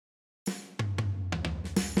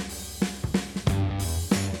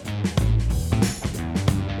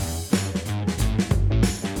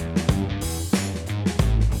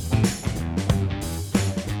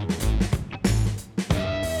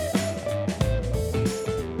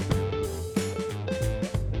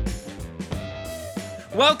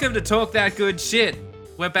Welcome to Talk That Good Shit.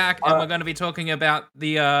 We're back and we're going to be talking about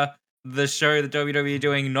the show that WWE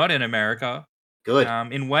doing not in America. Good.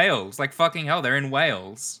 In Wales. Like fucking hell, they're in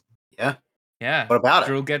Wales. Yeah. Yeah. What about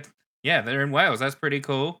it? Yeah, they're in Wales. That's pretty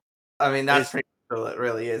cool. I mean, that's pretty cool. It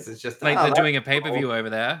really is. It's just like they're doing a pay-per-view over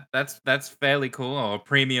there. That's fairly cool, or a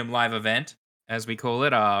premium live event, as we call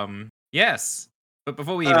it. Yes. But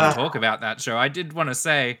before we even talk about that show, I did want to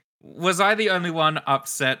say, was I the only one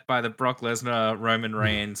upset by the Brock Lesnar Roman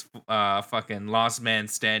Reigns fucking last man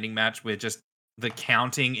standing match with just the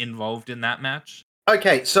counting involved in that match?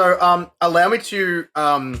 Okay, so allow me to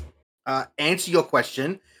answer your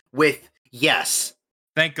question with yes.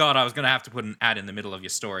 Thank God I was going to have to put an ad in the middle of your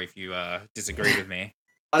story if you disagree with me.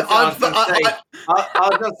 I was going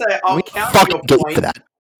to say, I'll counter your point.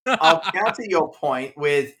 I'll counter your point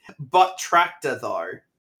with, but Tractor, though.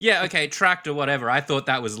 Yeah, okay, Tractor, whatever. I thought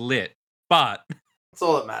that was lit. But that's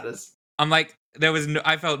all that matters. I'm like,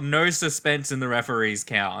 I felt no suspense in the referee's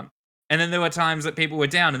count. And then there were times that people were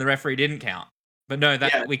down and the referee didn't count. But no,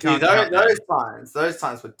 we can't count those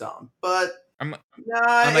times were dumb. But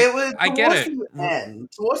it was. I get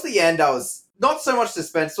it. Towards the end, I was not so much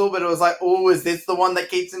suspenseful, but it was like, oh, is this the one that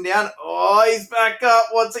keeps him down? Oh, he's back up.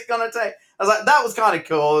 What's it gonna take? I was like, that was kind of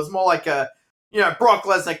cool. It was more like Brock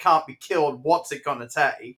Lesnar can't be killed. What's it gonna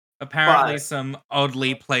take? Apparently, some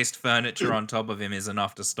oddly placed furniture on top of him is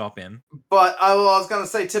enough to stop him. But I was going to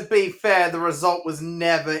say, to be fair, the result was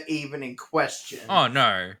never even in question. Oh,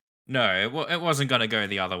 no. No, it wasn't going to go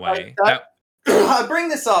the other way. I bring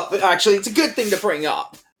this up, but actually, it's a good thing to bring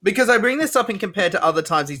up. Because I bring this up in compared to other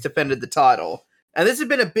times he's defended the title. And this has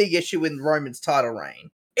been a big issue in Roman's title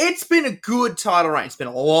reign. It's been a good title reign. It's been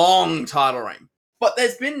a long title reign. But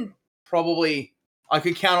there's been probably... I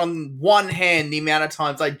could count on one hand the amount of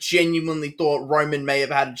times I genuinely thought Roman may have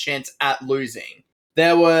had a chance at losing.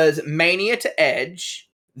 There was Mania to Edge.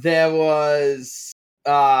 There was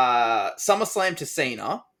SummerSlam to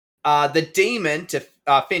Cena. The Demon to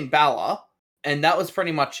Finn Balor. And that was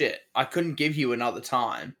pretty much it. I couldn't give you another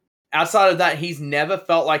time. Outside of that, he's never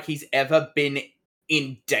felt like he's ever been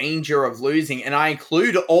in danger of losing. And I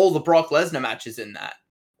include all the Brock Lesnar matches in that.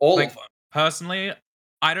 All of them. Personally,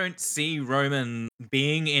 I don't see Roman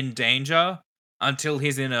being in danger until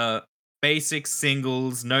he's in a basic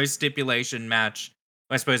singles, no stipulation match.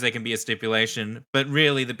 I suppose there can be a stipulation, but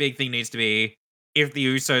really the big thing needs to be if the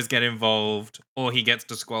Usos get involved or he gets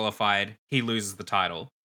disqualified, he loses the title.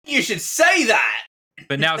 You should say that!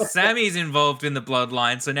 But now Sammy's involved in the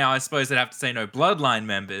bloodline, so now I suppose they'd have to say no bloodline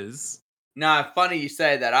members. Nah, funny you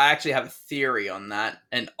say that. I actually have a theory on that,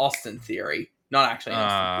 an Austin theory. Not actually an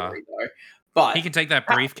Austin theory, though. But he can take that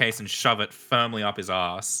briefcase and shove it firmly up his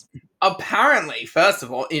ass. Apparently, first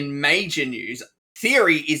of all, in major news,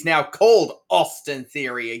 Theory is now called Austin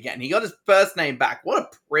Theory again. He got his first name back. What a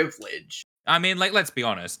privilege. I mean, let's be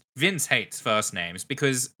honest. Vince hates first names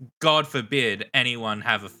because, God forbid, anyone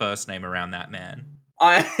have a first name around that man.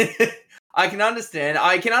 I can understand.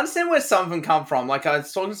 I can understand where some of them come from. Like, I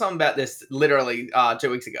was talking to someone about this literally 2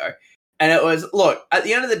 weeks ago. And it was, look, at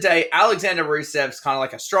the end of the day, Alexander Rusev's kind of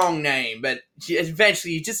like a strong name, but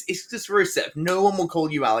eventually it's just Rusev. No one will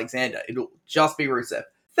call you Alexander. It'll just be Rusev.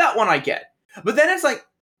 That one I get. But then it's like,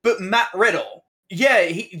 but Matt Riddle. Yeah,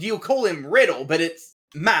 you'll call him Riddle, but it's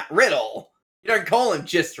Matt Riddle. You don't call him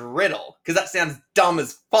just Riddle, because that sounds dumb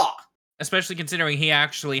as fuck. Especially considering he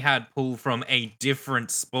actually had pull from a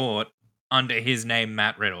different sport under his name,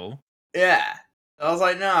 Matt Riddle. Yeah. I was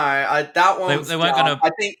like, no, that one. They weren't gonna.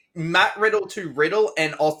 I think Matt Riddle to Riddle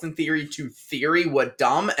and Austin Theory to Theory were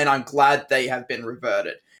dumb, and I'm glad they have been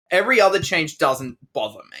reverted. Every other change doesn't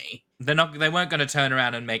bother me. They weren't going to turn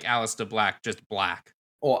around and make Aleister Black just Black.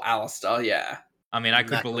 Or Alistair, yeah. I mean, I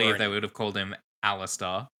could believe they would have called him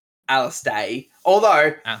Alistair. Alistair.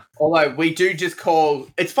 Although we do just call.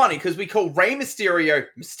 It's funny because we call Rey Mysterio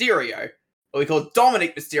Mysterio, or we call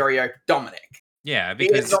Dominic Mysterio Dominic. Yeah,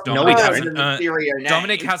 because Dominic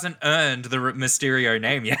hasn't earned the Mysterio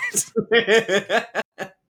name yet.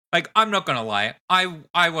 Like, I'm not gonna lie,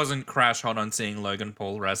 I wasn't crash hot on seeing Logan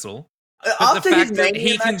Paul wrestle. But the fact that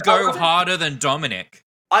he can go harder than Dominic.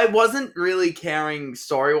 I wasn't really caring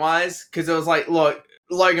story-wise, because it was like, look,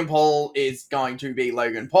 Logan Paul is going to be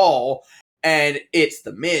Logan Paul, and it's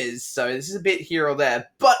The Miz, so this is a bit here or there.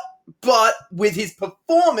 But with his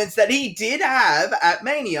performance that he did have at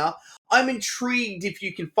Mania, I'm intrigued if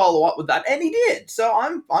you can follow up with that, and he did. So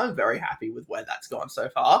I'm very happy with where that's gone so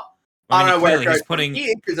far. I don't know where it goes from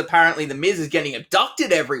here, because apparently The Miz is getting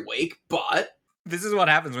abducted every week, but... This is what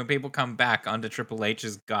happens when people come back under Triple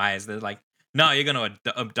H's guise. They're like, no, you're going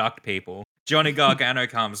to abduct people. Johnny Gargano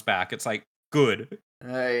comes back. It's like, good.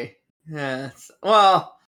 Hey, Yes.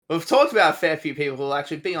 Well, we've talked about a fair few people who will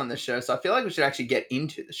actually be on the show, so I feel like we should actually get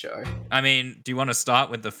into the show. I mean, do you want to start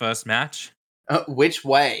with the first match? Which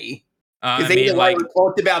way? I Because either mean, way, like, we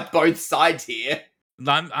talked about both sides here.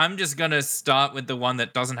 I'm just gonna start with the one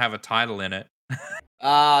that doesn't have a title in it.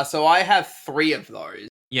 So I have 3 of those.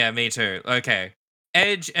 Yeah, me too. Okay,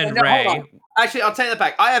 Edge and No, hold Ray. on. Actually, I'll take that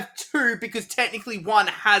back. I have 2 because technically one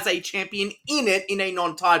has a champion in it in a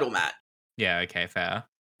non-title match. Yeah, okay, fair.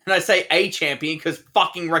 And I say a champion because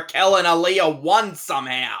fucking Raquel and Aaliyah won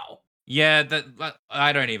somehow. Yeah, that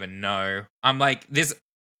I don't even know. I'm like this.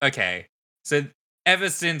 Okay, so ever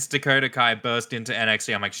since Dakota Kai burst into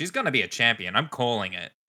NXT, I'm like, she's gonna be a champion. I'm calling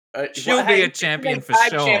it. She'll be a champion for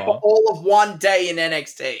tag champ for sure. all of one day in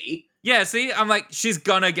NXT. Yeah, see, I'm like, she's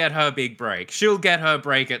gonna get her big break. She'll get her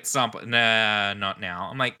break at some point. Nah, not now.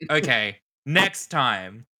 I'm like, okay, next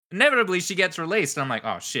time. Inevitably, she gets released. And I'm like,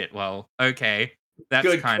 oh shit. Well, okay, that's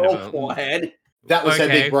Good kind call, of a forehead. That was her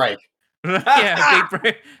Okay. big break. yeah, big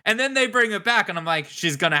break. And then they bring her back, and I'm like,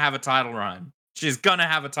 she's gonna have a title run. She's gonna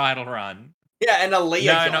have a title run. Yeah, and Aaliyah.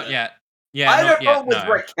 No, got not it. yet. Yeah, I have no not yet. problem with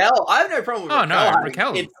No. Raquel. I have no problem with Oh Raquel. no, having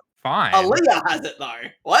Raquel, it. fine. Aaliyah has it though.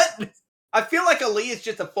 What? I feel like Aaliyah is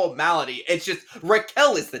just a formality. It's just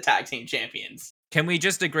Raquel is the tag team champions. Can we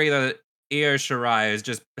just agree that Io Shirai has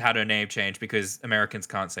just had her name changed because Americans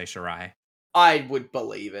can't say Shirai? I would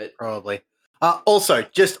believe it. Probably. Also,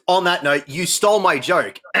 just on that note, you stole my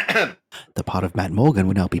joke. The part of Matt Morgan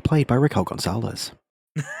will now be played by Raquel Gonzalez.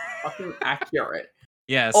 Fucking accurate.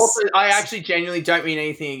 Yes. Also, I actually genuinely don't mean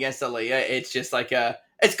anything against Aaliyah. It's just like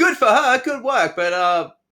it's good for her, good work,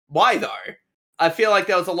 but why though? I feel like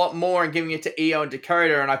there was a lot more in giving it to Io and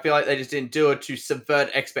Dakota, and I feel like they just didn't do it to subvert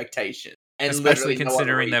expectations. And especially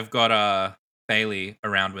considering they've got Bailey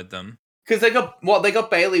around with them. because they got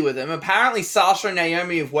Bailey with them. Apparently, Sasha and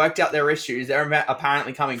Naomi have worked out their issues. They're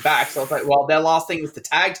apparently coming back. So I was like, well, their last thing was the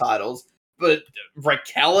tag titles, but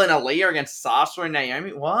Raquel and Aaliyah against Sasha and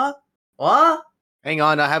Naomi. What? Hang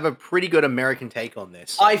on, I have a pretty good American take on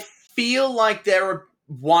this. I feel like they're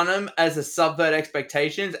won them as a subvert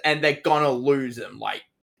expectations, and they're gonna lose them like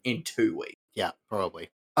in 2 weeks. Yeah, probably.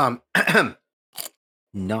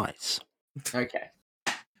 Nice. Okay.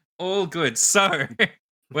 All good. So,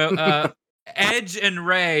 well, Edge and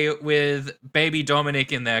Ray with baby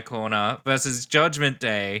Dominic in their corner versus Judgment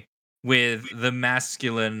Day with the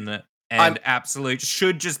masculine and absolute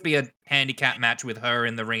should just be a handicap match with her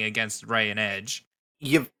in the ring against Ray and Edge.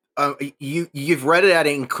 You've read it out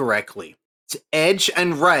incorrectly. It's Edge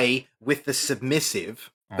and Ray with the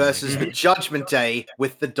submissive versus the Judgment Day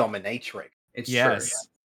with the dominatrix. It's Yes.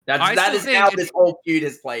 true. I That still is think how it's- this whole feud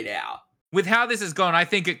has played out. With how this has gone, I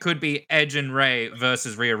think it could be Edge and Ray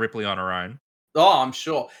versus Rhea Ripley on her own. Oh, I'm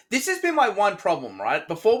sure. This has been my one problem, right?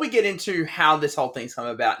 Before we get into how this whole thing's come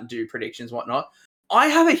about and do predictions and whatnot, I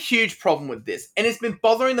have a huge problem with this, and it's been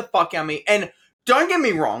bothering the fuck out of me. And don't get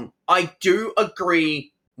me wrong, I do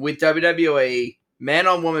agree with WWE,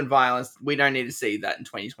 man-on-woman violence. We don't need to see that in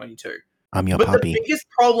 2022. I'm your But puppy. the biggest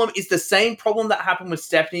problem is the same problem that happened with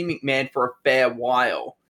Stephanie McMahon for a fair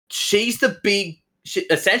while. She's the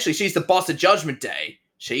essentially, she's the boss of Judgment Day.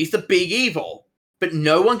 She's the big evil. But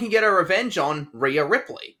no one can get a revenge on Rhea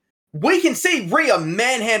Ripley. We can see Rhea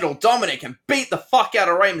manhandle Dominic and beat the fuck out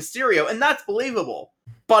of Rey Mysterio, and that's believable.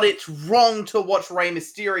 But it's wrong to watch Rey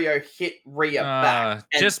Mysterio hit Rhea back.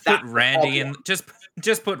 And Just put that's the Randy in. problem.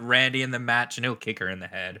 Just put Randy in the match, and he'll kick her in the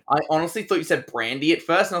head. I honestly thought you said Brandy at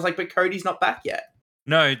first, and I was like, but Cody's not back yet.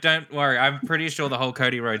 No, don't worry. I'm pretty sure the whole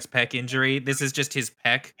Cody Rhodes pec injury. This is just his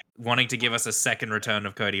pec wanting to give us a second return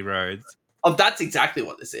of Cody Rhodes. Oh, that's exactly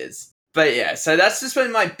what this is. But yeah, so that's just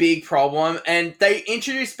been my big problem. And they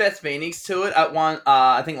introduced Beth Phoenix to it at one,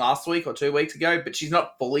 I think last week or 2 weeks ago, but she's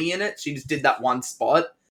not fully in it. She just did that one spot.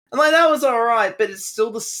 And like, that was alright, but it's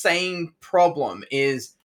still the same problem,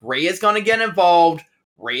 is Rhea's gonna get involved,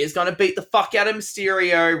 Rhea's gonna beat the fuck out of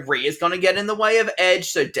Mysterio, Rhea's gonna get in the way of Edge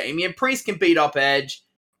so Damian Priest can beat up Edge,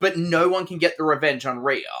 but no one can get the revenge on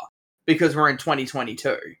Rhea because we're in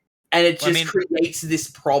 2022. And it just creates this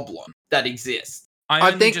problem that exists.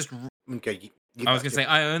 I think just okay. I was gonna say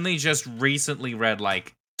I only just recently read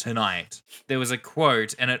like tonight. There was a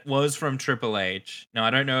quote, and it was from Triple H. Now I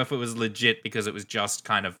don't know if it was legit because it was just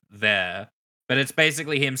kind of there, but it's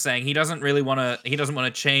basically him saying he doesn't want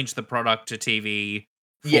to change the product to TV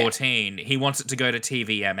 14. Yeah. He wants it to go to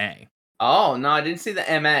TV MA. Oh no, I didn't see the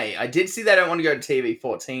MA. I did see they don't want to go to TV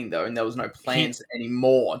 14 though, and there was no plans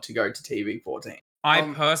anymore to go to TV 14. I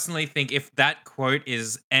personally think if that quote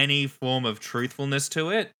is any form of truthfulness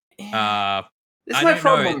to it, that's my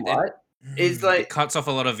problem, right? Is like it cuts off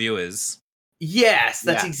a lot of viewers. Yes,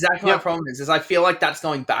 that's Yeah. exactly my problem is I feel like that's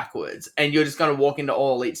going backwards, and you're just going to walk into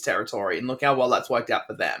All Elite's territory, and look how well that's worked out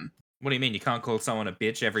for them. What do you mean? You can't call someone a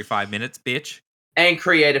bitch every 5 minutes, bitch? And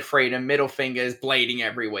creative freedom, middle fingers bleeding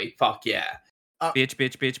every week. Fuck yeah. Bitch,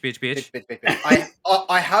 bitch, bitch, bitch, bitch.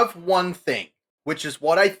 I have one thing, which is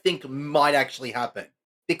what I think might actually happen.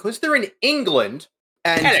 Because they're in England,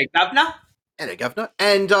 and Hello, governor. Hello, governor.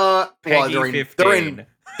 And well, Peggy they're in 15.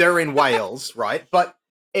 they're in Wales, right? But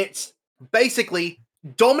it's basically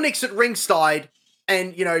Dominic's at ringside,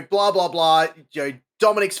 and blah blah blah.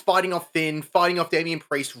 Dominic's fighting off Finn, fighting off Damian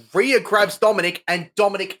Priest. Rhea grabs Dominic, and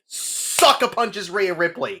Dominic sucker punches Rhea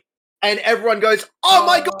Ripley, and everyone goes, "Oh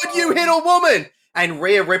my god, you hit a woman!" And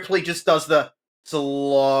Rhea Ripley just does the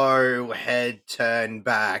slow head turn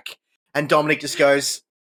back, and Dominic just goes,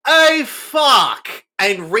 "Oh fuck!"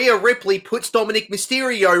 And Rhea Ripley puts Dominic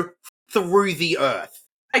Mysterio through the earth.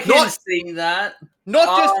 I can see that.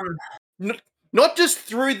 Not just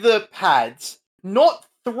through the pads, not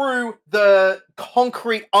through the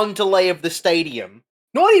concrete underlay of the stadium,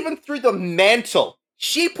 not even through the mantle.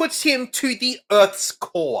 She puts him to the Earth's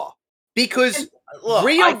core. Because Look,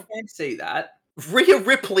 Rhea, I can see that. Rhea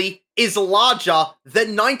Ripley is larger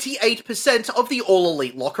than 98% of the All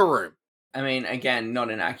Elite locker room. I mean, again, not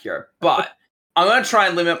inaccurate, but I'm going to try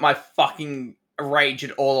and limit my fucking rage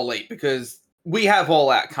at All Elite because we have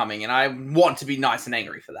All Out coming, and I want to be nice and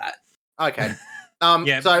angry for that. Okay.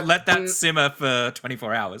 So let that simmer for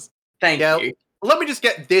 24 hours. Thank you. Let me just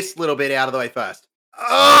get this little bit out of the way first.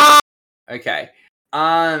 Okay.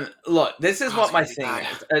 Look, this is what my thing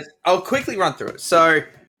is. I'll quickly run through it. So,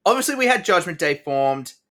 obviously, we had Judgment Day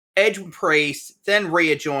formed, Edge and Priest, then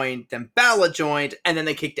Rhea joined, then Balor joined, and then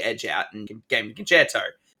they kicked Edge out and gave him Concerto.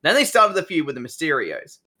 Then they started the feud with the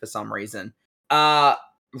Mysterios for some reason.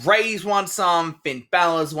 Ray's won some, Finn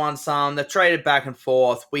Balor's won some. They've traded back and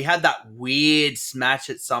forth. We had that weird match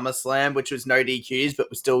at SummerSlam, which was no DQs, but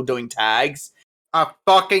we're still doing tags. I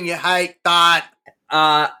fucking hate that.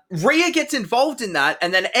 Rhea gets involved in that,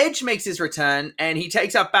 and then Edge makes his return, and he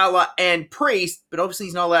takes out Balor and Priest, but obviously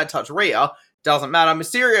he's not allowed to touch Rhea. Doesn't matter.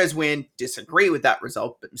 Mysterios win. Disagree with that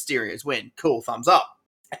result, but Mysterios win. Cool, thumbs up.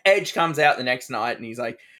 Edge comes out the next night, and he's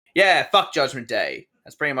like, yeah, fuck Judgment Day.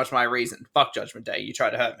 That's pretty much my reason. Fuck Judgment Day. You tried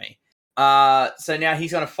to hurt me. So now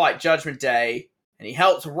he's going to fight Judgment Day, and he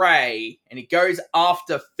helps Ray, and he goes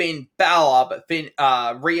after Finn Balor,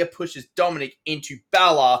 but Rhea pushes Dominic into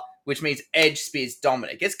Balor, which means Edge spears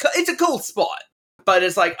Dominic. It's a cool spot. But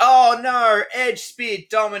it's like, oh no, Edge speared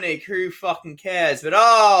Dominic, who fucking cares? But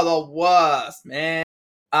the worst, man.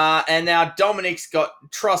 And now Dominic's got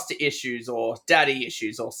trust issues or daddy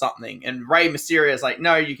issues or something. And Rey Mysterio's like,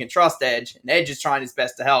 no, you can trust Edge. And Edge is trying his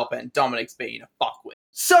best to help, and Dominic's being a fuckwit.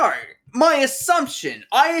 So, my assumption,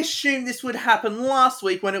 I assumed this would happen last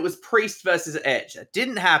week when it was Priest versus Edge. It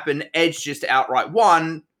didn't happen. Edge just outright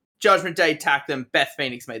won. Judgment Day attacked them. Beth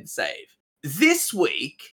Phoenix made the save. This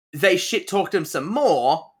week, they shit-talked him some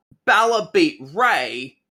more. Balor beat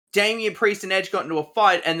Ray. Damian Priest and Edge got into a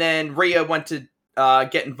fight, and then Rhea went to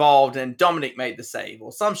get involved, and Dominic made the save,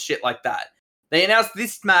 or some shit like that. They announced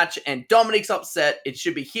this match, and Dominic's upset. It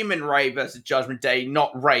should be him and Ray versus Judgment Day,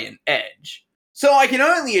 not Ray and Edge. So I can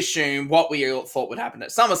only assume what we all thought would happen at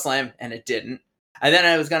SummerSlam, and it didn't. And then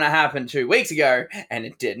it was going to happen 2 weeks ago, and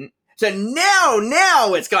it didn't. So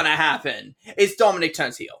now it's going to happen. It's Dominic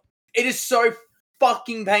turns heel. It is so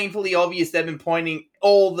fucking painfully obvious they've been pointing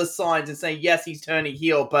all the signs and saying, yes, he's turning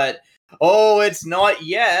heel, but it's not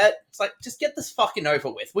yet. It's like, just get this fucking over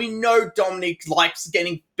with. We know Dominic likes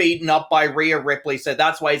getting beaten up by Rhea Ripley, so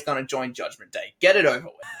that's why he's going to join Judgment Day. Get it over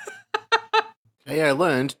with. Hey, I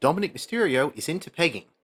learned Dominic Mysterio is into pegging.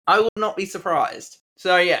 I will not be surprised.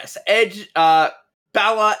 So yes, Edge,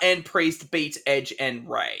 Balor and Priest beat Edge and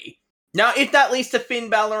Ray. Now, if that leads to Finn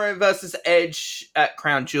Balor versus Edge at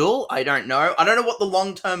Crown Jewel, I don't know. I don't know what the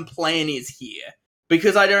long-term plan is here.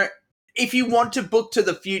 Because if you want to book to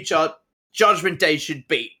the future, Judgment Day should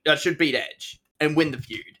beat Edge and win the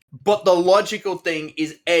feud. But the logical thing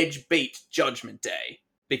is Edge beat Judgment Day,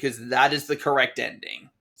 because that is the correct ending.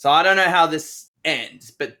 So I don't know how this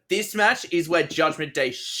ends, but this match is where Judgment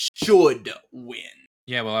Day should win.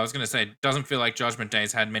 Yeah, well, I was going to say, it doesn't feel like Judgment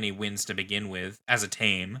Day's had many wins to begin with as a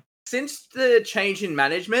team. Since the change in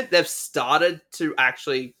management, they've started to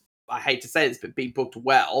actually, I hate to say this, but be booked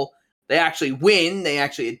well. They actually win, they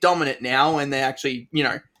actually are dominant now, and they actually,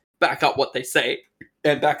 back up what they say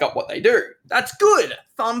and back up what they do. That's good.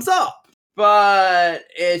 Thumbs up. But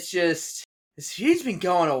it's just, this feud's been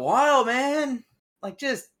going a while, man. Like,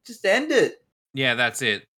 just end it. Yeah, that's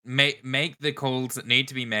it. Make the calls that need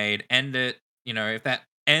to be made, end it. If that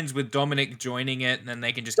ends with Dominic joining it, and then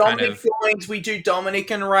they can just Dominic joins. We do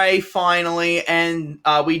Dominic and Ray finally, and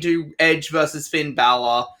we do Edge versus Finn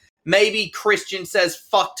Balor. Maybe Christian says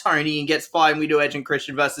fuck Tony and gets fired, and we do Edge and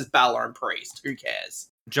Christian versus Balor and Priest. Who cares?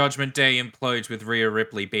 Judgment Day implodes with Rhea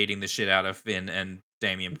Ripley beating the shit out of Finn and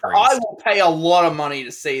Damian Priest. I will pay a lot of money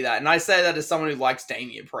to see that, and I say that as someone who likes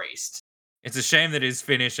Damian Priest. It's a shame that his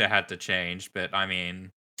finisher had to change, but I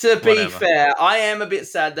mean... To be whatever. fair, I am a bit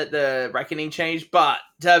sad that the Reckoning changed, but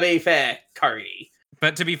to be fair, Cody.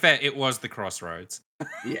 But to be fair, it was the Crossroads.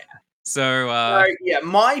 Yeah. So, So, yeah,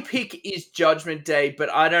 my pick is Judgment Day, but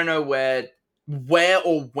I don't know where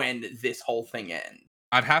or when this whole thing ends.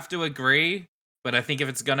 I'd have to agree, but I think if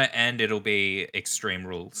it's gonna end, it'll be Extreme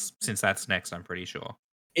Rules, since that's next, I'm pretty sure.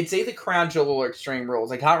 It's either Crown Jewel or Extreme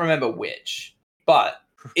Rules. I can't remember which, but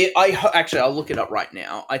actually, I'll look it up right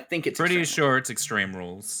now. I think it's Pretty Extreme sure it's Extreme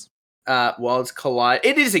Rules. Worlds Collide.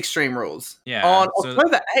 It is Extreme Rules. Yeah. On so,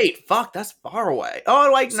 October 8th. Fuck, that's far away.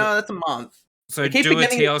 Oh, wait, So- no, that's a month. so I keep do a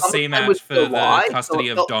forgetting that TLC SummerSlam match was for July, the custody so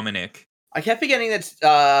it of felt- Dominic. I kept forgetting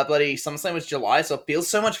that bloody SummerSlam was July, so it feels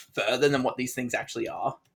so much further than what these things actually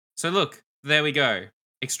are. So look, there we go.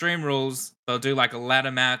 Extreme Rules, they'll do like a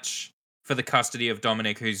ladder match for the custody of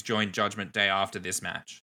Dominic, who's joined Judgment Day after this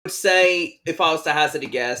match. I would say, if I was to hazard a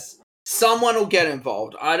guess, someone will get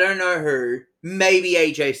involved. I don't know who. Maybe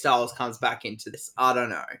AJ Styles comes back into this. I don't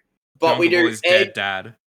know. But we Jungle do Boy's dead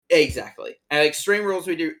dad. Exactly. At Extreme Rules,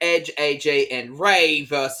 we do Edge, AJ, and Ray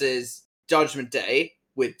versus Judgment Day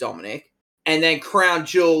with Dominic. And then Crown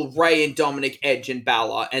Jewel, Ray and Dominic, Edge and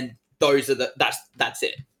Balor. And those are that's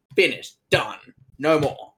it. Finished. Done. No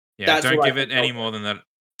more. Yeah, That's don't what I give it think any they'll more than that.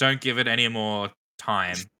 Don't give it any more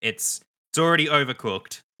time. It's already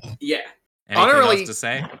overcooked. Yeah. Anything don't really- else to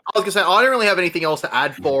say? I was gonna say I don't really have anything else to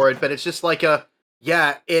add for it, but it's just like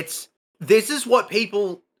this is what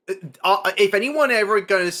people. If anyone ever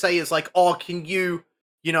going to say is like, oh, can you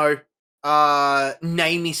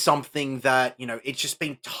name me something that it's just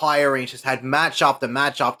been tiring, it's just had match after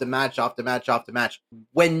match after match after match after match.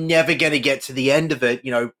 We're never gonna get to the end of it.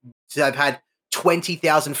 So I've had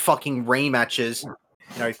 20,000 fucking rematches.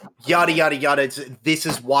 Yada yada yada. This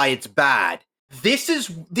is why it's bad. This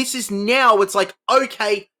is now. It's like,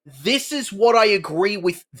 okay, this is what I agree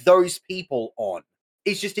with those people on.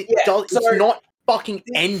 It's just it's not fucking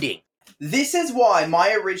ending. This is why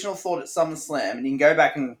my original thought at SummerSlam, and you can go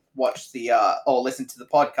back and watch the or listen to the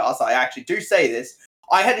podcast, I actually do say this.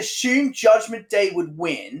 I had assumed Judgment Day would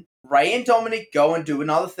win. Ray and Dominic go and do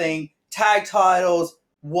another thing, tag titles,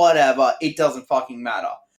 whatever. It doesn't fucking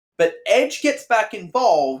matter. But Edge gets back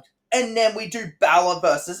involved, and then we do Balor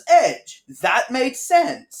versus Edge. That made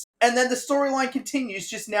sense. And then the storyline continues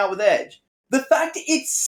just now with Edge. The fact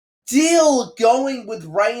it's still going with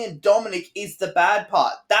Ray and Dominic is the bad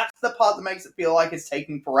part. That's the part that makes it feel like it's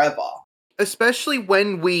taking forever. Especially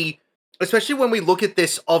when we look at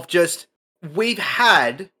this of just, we've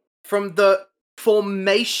had from the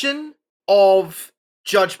formation of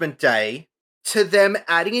Judgment Day to them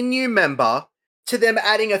adding a new member, to them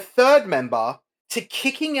adding a third member, to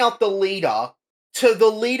kicking out the leader, to the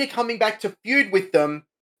leader coming back to feud with them.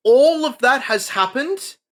 All of that has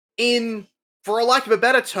happened in, for a lack of a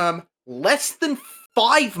better term, less than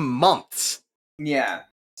 5 months. Yeah.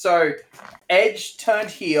 So, Edge turned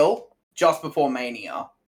heel just before Mania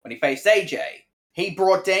when he faced AJ. He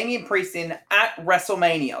brought Damian Priest in at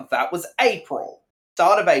WrestleMania. That was April.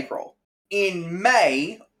 Start of April. In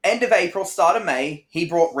May, end of April, start of May, he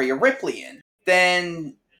brought Rhea Ripley in.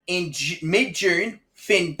 Then, in mid-June,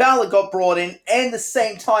 Finn Balor got brought in, and the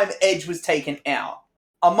same time Edge was taken out.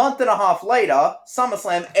 A month and a half later,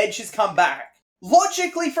 SummerSlam, Edge has come back.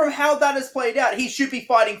 Logically, from how that has played out, he should be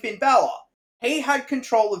fighting Finn Balor. He had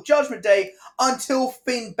control of Judgment Day until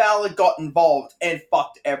Finn Balor got involved and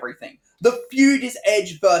fucked everything. The feud is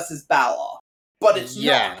Edge versus Balor, but it's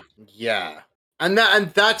not. Yeah. And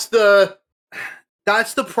that's the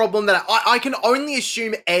problem that I can only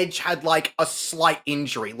assume Edge had like a slight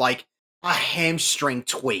injury, like a hamstring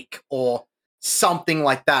tweak or something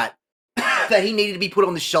like that, that he needed to be put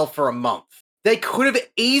on the shelf for a month. They could have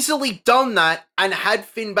easily done that and had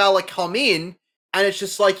Finn Balor come in, and it's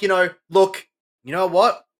just like, look, you know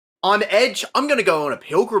what? I'm Edge. I'm going to go on a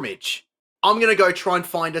pilgrimage. I'm going to go try and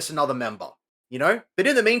find us another member, But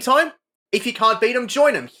in the meantime, if you can't beat him,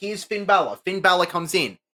 join him. Here's Finn Balor. Finn Balor comes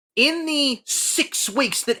in. In the 6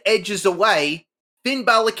 weeks that Edge is away, Finn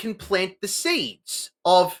Balor can plant the seeds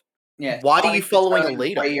of, why are you following a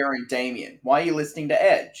leader? Rhea and Damian. Why are you listening to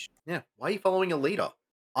Edge? Yeah, why are you following a leader?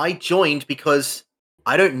 I joined because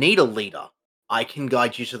I don't need a leader. I can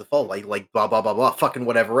guide you to the fold, like blah, blah, blah, blah, fucking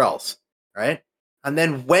whatever else, right? And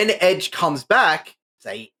then when Edge comes back,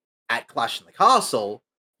 say, at Clash in the Castle,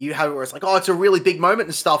 you have it where it's like, oh, it's a really big moment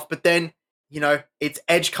and stuff, but then, it's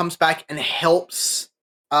Edge comes back and helps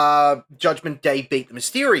Judgment Day beat the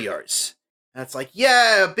Mysterios. And it's like,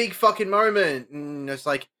 yeah, a big fucking moment. And it's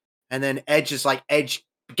like, and then Edge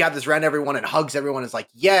gathers around everyone and hugs everyone. It's like,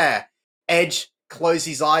 yeah, Edge closed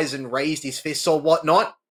his eyes and raised his fists or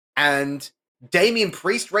whatnot. And Damian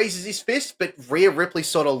Priest raises his fist, but Rhea Ripley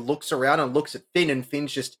sort of looks around and looks at Finn, and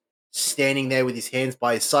Finn's just standing there with his hands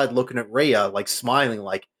by his side looking at Rhea, like smiling,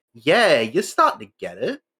 like, yeah, you're starting to get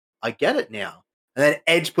it. I get it now. And then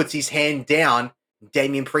Edge puts his hand down,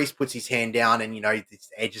 Damian Priest puts his hand down, and,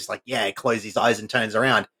 Edge is like, yeah, closes his eyes and turns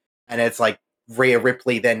around. And it's like Rhea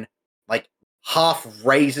Ripley then, like, half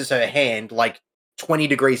raises her hand, like, 20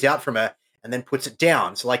 degrees out from her, and then puts it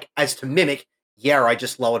down. So, like, as to mimic, yeah, I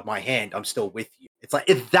just lowered my hand. I'm still with you. It's like,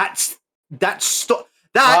 if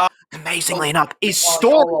amazingly enough, is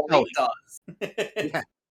storytelling. Yeah.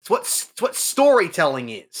 It's what storytelling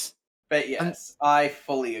is. But yes, I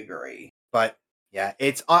fully agree. But yeah,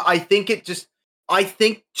 I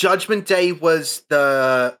think Judgment Day was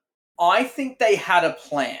I think they had a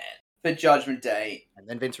plan for Judgment Day. And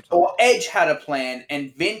then Vince retired. Or Edge had a plan,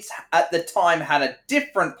 and Vince at the time had a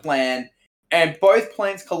different plan, and both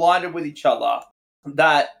plans collided with each other.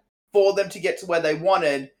 That for them to get to where they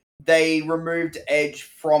wanted, they removed Edge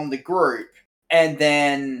from the group. And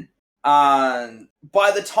then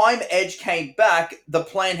by the time Edge came back, the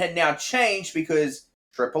plan had now changed because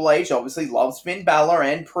Triple H obviously loves Finn Balor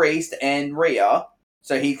and Priest and Rhea.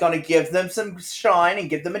 So he's going to give them some shine and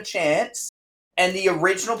give them a chance. And the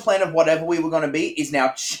original plan of whatever we were going to be is now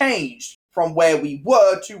changed from where we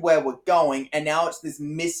were to where we're going. And now it's this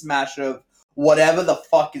mismatch of whatever the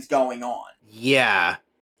fuck is going on. Yeah,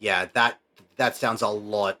 that sounds a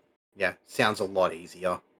lot. Yeah, sounds a lot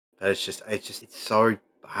easier. But it's so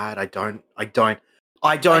bad. I don't understand.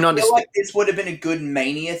 Feel like this would have been a good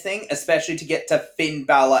Mania thing, especially to get to Finn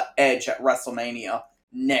Balor Edge at WrestleMania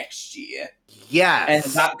next year. Yes.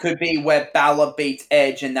 And that could be where Balor beats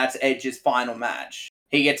Edge, and that's Edge's final match.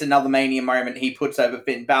 He gets another Mania moment. He puts over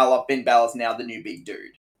Finn Balor. Finn Balor's now the new big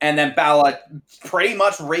dude. And then Balor pretty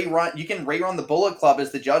much you can rerun the Bullet Club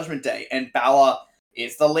as the Judgment Day, and Balor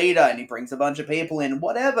is the leader, and he brings a bunch of people in.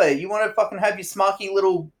 Whatever, you want to fucking have your smarky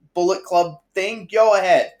little Bullet Club thing? Go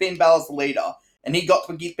ahead. Finn Balor's the leader, and he got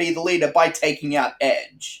to be the leader by taking out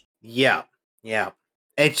Edge. Yeah.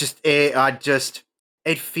 It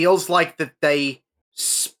feels like that they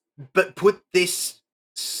put this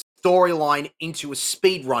storyline into a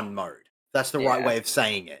speedrun mode. That's the right way of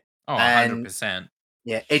saying it. Oh, 100%.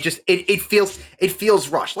 Yeah, it feels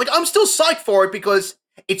rushed. Like, I'm still psyched for it because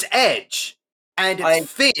it's Edge and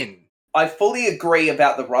it's Finn. I fully agree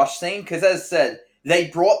about the rush scene because, as I said, they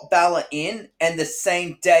brought Balor in, and the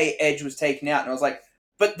same day Edge was taken out, and I was like,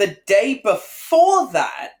 but the day before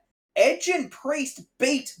that, Edge and Priest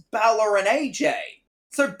beat Balor and AJ.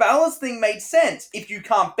 So Balor's thing made sense. If you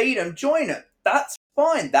can't beat him, join him. That's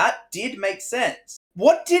fine. That did make sense.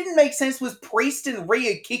 What didn't make sense was Priest and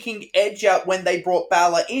Rhea kicking Edge out when they brought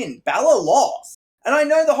Balor in. Balor lost. And I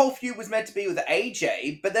know the whole feud was meant to be with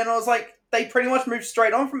AJ, but then I was like, they pretty much moved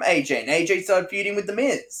straight on from AJ, and AJ started feuding with The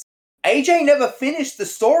Miz. AJ never finished the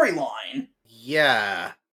storyline.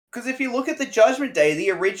 Yeah. Because if you look at the Judgment Day,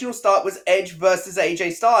 the original start was Edge versus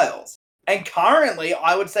AJ Styles. And currently,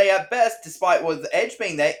 I would say at best, despite with Edge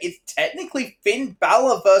being there, it's technically Finn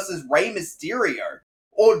Balor versus Rey Mysterio.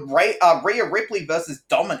 Or Rhea Ripley versus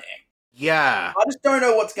Dominic. Yeah. I just don't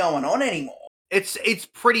know what's going on anymore. It's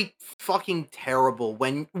pretty fucking terrible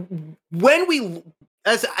when we,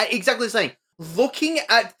 as exactly the same, looking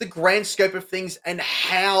at the grand scope of things and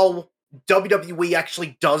how WWE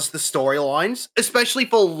actually does the storylines, especially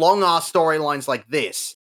for long-ass storylines like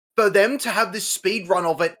this, for them to have this speed run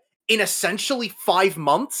of it in essentially 5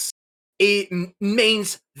 months, it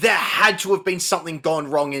means there had to have been something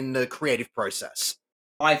gone wrong in the creative process.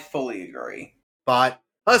 I fully agree. But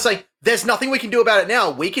I was like, there's nothing we can do about it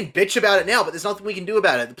now. We can bitch about it now, but there's nothing we can do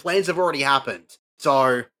about it. The plans have already happened.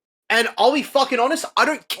 So, and I'll be fucking honest, I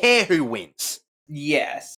don't care who wins.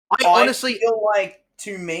 Yes. I honestly feel like,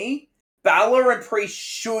 to me, Balor and Priest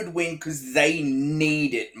should win because they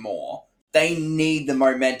need it more. They need the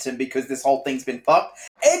momentum because this whole thing's been fucked.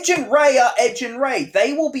 Edge and Rey are Edge and Rey.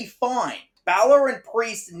 They will be fine. Balor and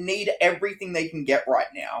Priest need everything they can get right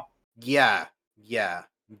now. Yeah.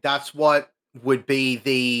 That's what would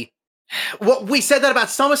be what we said that about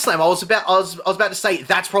SummerSlam. I was about to say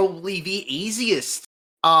that's probably the easiest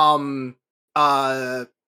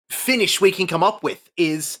finish we can come up with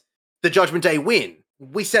is the Judgment Day win.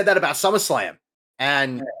 We said that about SummerSlam,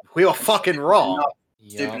 and we were fucking wrong.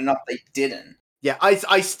 Stupid enough they didn't. Yeah,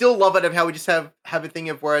 I still love it of how we just have a thing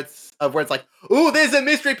of where it's like, ooh, there's a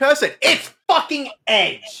mystery person. It's fucking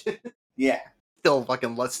Edge. Yeah. Still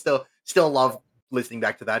fucking still love listening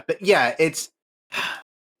back to that. But yeah, it's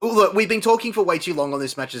look, we've been talking for way too long on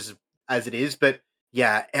this match as it is, but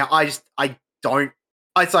yeah, I don't.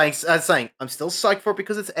 I'm saying I'm still psyched for it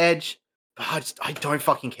because it's Edge, but I don't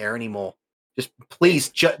fucking care anymore. Just please,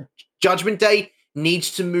 Judgment Day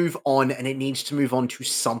needs to move on, and it needs to move on to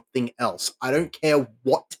something else. I don't care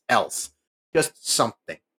what else, just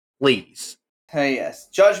something, please. Hey, yes,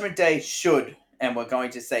 Judgment Day should, and we're going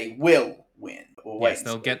to say will win. We'll wait. Yes,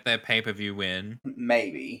 they'll get their pay-per-view win.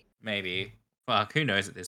 Maybe. Fuck, who knows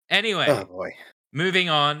at this? Anyway, Oh boy. moving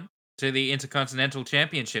on to the Intercontinental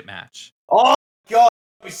Championship match. Oh god,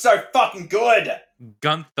 it's so fucking good.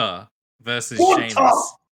 Gunther versus Gunther!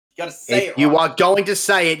 Sheamus. You gotta say If it you right. are going to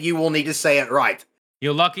say it, you will need to say it right.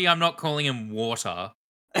 You're lucky I'm not calling him Water.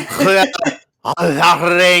 Now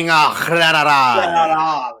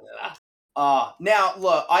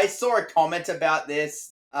look, I saw a comment about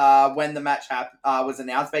this when the match was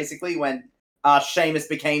announced, basically when Sheamus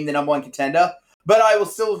became the number one contender. But I will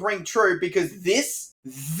still ring true because this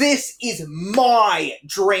is my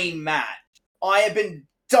dream match. I have been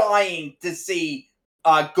dying to see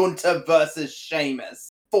Gunther versus Sheamus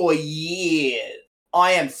for years.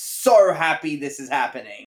 I am so happy this is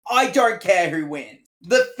happening. I don't care who wins.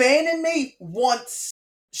 The fan in me wants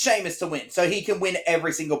Sheamus to win so he can win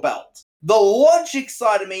every single belt. The logic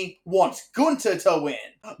side of me wants Gunther to win,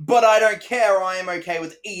 but I don't care. I am okay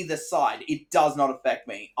with either side. It does not affect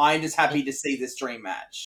me. I'm just happy to see this dream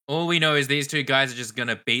match. All we know is these two guys are just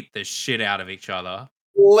gonna beat the shit out of each other.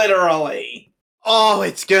 Literally. Oh,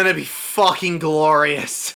 it's gonna be fucking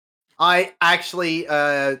glorious. I actually you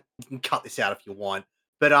can cut this out if you want,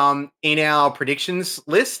 but in our predictions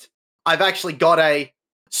list, I've actually got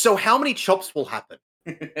so how many chops will happen?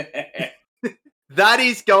 That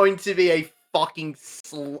is going to be a fucking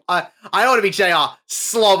I don't want to be JR,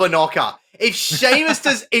 slobber knocker. If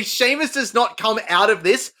Sheamus does not come out of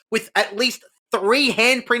this with at least 3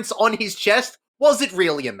 handprints on his chest, was it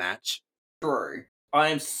really a match? True. I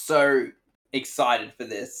am so excited for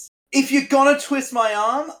this. If you're gonna twist my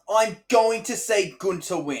arm, I'm going to say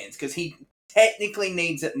Gunther wins, because he technically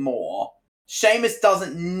needs it more. Sheamus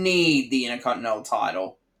doesn't need the Intercontinental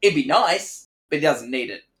title. It'd be nice, but he doesn't need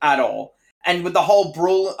it at all. And with the whole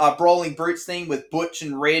Brawling Brutes thing with Butch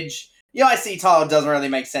and Ridge, the IC title doesn't really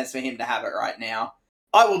make sense for him to have it right now.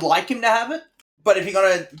 I would like him to have it, but if you're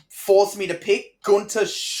going to force me to pick, Gunther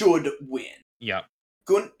should win. Yep.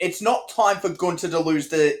 It's not time for Gunther to lose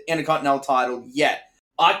the Intercontinental title yet.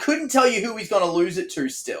 I couldn't tell you who he's going to lose it to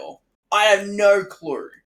still. I have no clue,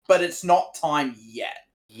 but it's not time yet.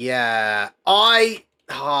 Yeah,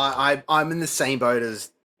 I'm in the same boat as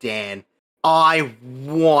Dan. I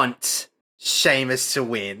want Sheamus to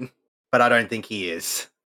win, but I don't think he is.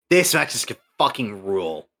 This match is fucking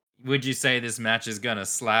rule. Would you say this match is gonna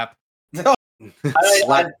slap? I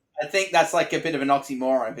think that's like a bit of an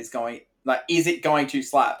oxymoron if it's going... Like, is it going to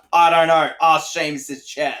slap? I don't know. Ask Sheamus'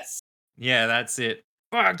 chest. Yeah, that's it.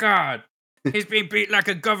 Oh god, he's being beat like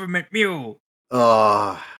a government mule.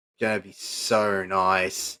 Oh, gonna be so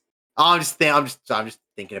nice. I'm just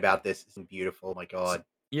thinking about this. It's beautiful. Oh my god.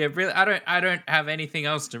 Yeah, really. I don't have anything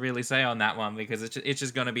else to really say on that one because it's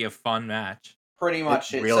just going to be a fun match. Pretty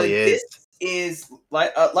much it. Really so is. This is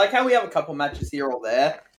like how we have a couple matches here or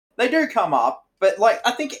there. They do come up, but like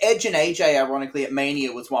I think Edge and AJ, ironically, at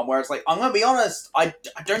Mania was one where it's like, I'm gonna be honest, I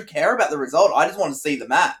don't care about the result. I just want to see the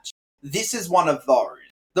match. This is one of those.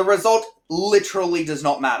 The result literally does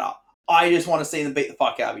not matter. I just want to see them beat the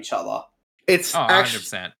fuck out of each other. It's 100%. I was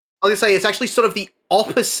gonna say it's actually sort of the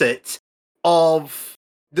opposite of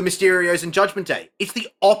the Mysterios and Judgment Day. It's the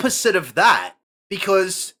opposite of that,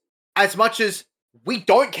 because as much as we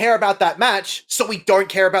don't care about that match, so we don't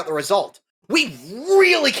care about the result. We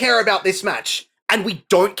really care about this match, and we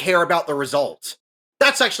don't care about the result.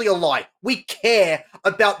 That's actually a lie. We care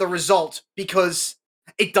about the result because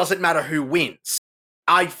it doesn't matter who wins.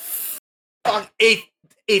 If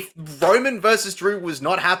Roman versus Drew was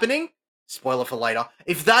not happening, spoiler for later,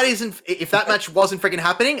 if that match wasn't freaking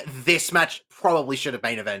happening, this match probably should have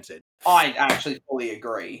main evented. I actually fully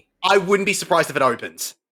agree. I wouldn't be surprised if it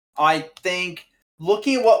opens. I think,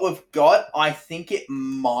 looking at what we've got, I think it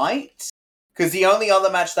might. Because the only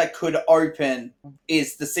other match that could open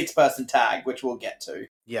is the 6-person tag, which we'll get to.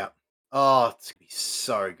 Yeah. Oh, it's gonna be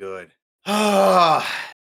so good.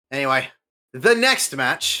 Anyway, the next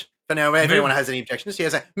match, for now, if anyone has any objections,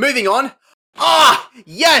 here's a... Moving on.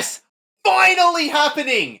 Yes! Finally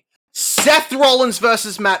happening! Seth Rollins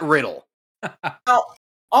versus Matt Riddle. Now,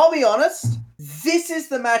 I'll be honest, This is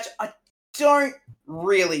the match I don't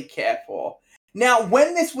really care for. Now,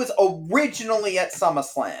 when this was originally at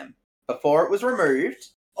SummerSlam, before it was removed,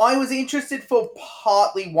 I was interested for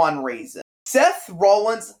partly one reason. Seth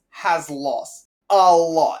Rollins has lost a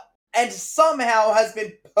lot, and somehow has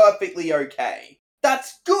been perfectly okay.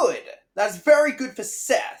 That's good. That's very good for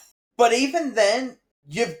Seth. But even then,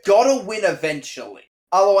 you've got to win eventually.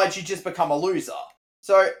 Otherwise, you just become a loser.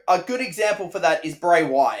 So, a good example for that is Bray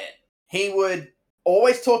Wyatt. He would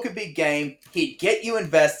always talk a big game, he'd get you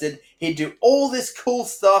invested, he'd do all this cool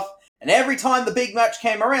stuff, and every time the big match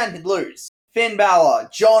came around, he'd lose. Finn Balor,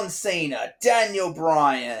 John Cena, Daniel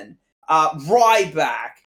Bryan, Ryback,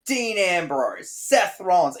 Dean Ambrose, Seth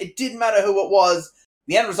Rollins. It didn't matter who it was.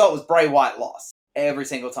 The end result was Bray Wyatt lost every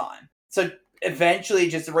single time. So eventually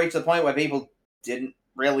just reached the point where people didn't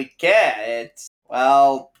really care. It's,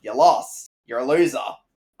 well, you lost. You're a loser.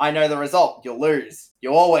 I know the result. You'll lose.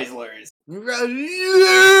 You always lose. Loser!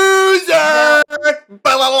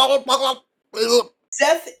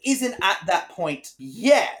 Seth isn't at that point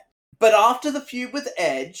yet. But after the feud with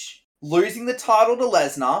Edge, losing the title to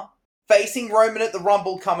Lesnar, facing Roman at the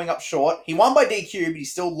Rumble coming up short, he won by DQ, but he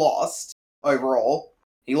still lost overall.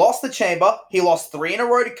 He lost the Chamber, he lost 3 in a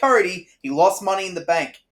row to Cody, he lost Money in the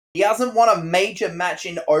Bank. He hasn't won a major match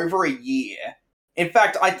in over a year. In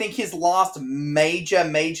fact, I think his last major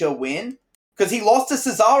win, because he lost to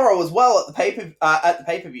Cesaro as well at the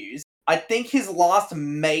pay-per-views. I think his last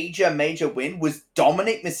major win was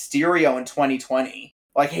Dominic Mysterio in 2020.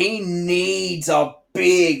 Like, he needs a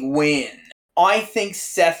big win. I think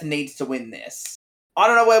Seth needs to win this. I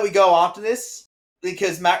don't know where we go after this,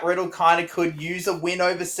 because Matt Riddle kind of could use a win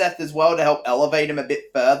over Seth as well to help elevate him a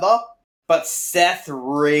bit further. But Seth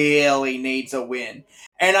really needs a win.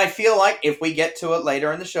 And I feel like if we get to it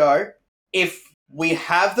later in the show, if we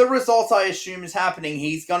have the results I assume is happening,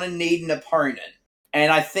 he's going to need an opponent.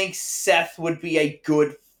 And I think Seth would be a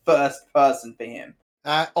good first person for him.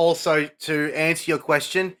 Also, to answer your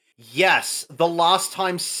question, yes, the last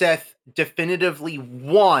time Seth definitively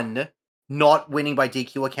won, not winning by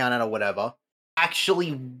DQ or count out or whatever,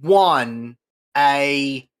 actually won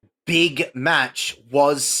a big match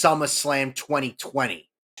was SummerSlam 2020.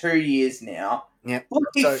 2 years now. Yeah. Look,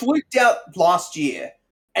 he fluked out last year,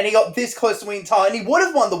 and he got this close to winning title, and he would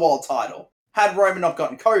have won the world title had Roman not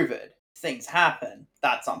gotten COVID. Things happen.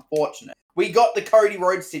 That's unfortunate. We got the Cody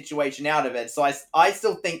Rhodes situation out of it, so I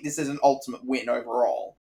still think this is an ultimate win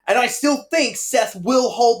overall. And I still think Seth will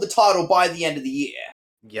hold the title by the end of the year.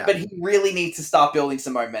 Yeah. But he really needs to start building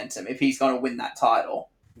some momentum if he's going to win that title.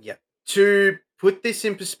 Yeah. To put this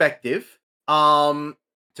in perspective, from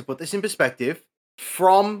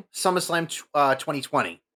SummerSlam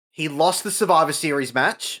 2020, he lost the Survivor Series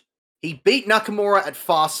match. He beat Nakamura at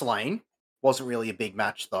Fastlane. Wasn't really a big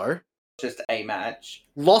match, though. Just a match.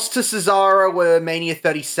 Lost to Cesaro at Mania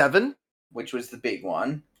 37. Which was the big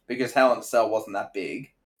one, because Hell in a Cell wasn't that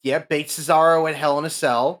big. Yeah, beat Cesaro at Hell in a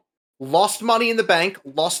Cell. Lost Money in the Bank.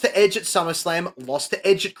 Lost to Edge at SummerSlam. Lost to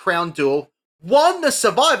Edge at Crown Jewel. Won the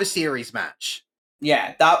Survivor Series match.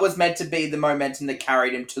 Yeah, that was meant to be the momentum that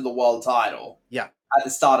carried him to the world title. Yeah. At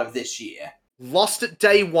the start of this year. Lost at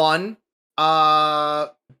day one.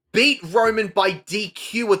 Beat Roman by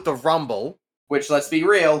DQ at the Rumble. Which, let's be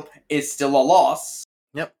real, is still a loss.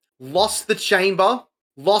 Yep. Lost the Chamber.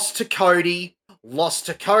 Lost to Cody. Lost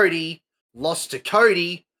to Cody. Lost to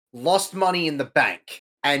Cody. Lost Money in the Bank.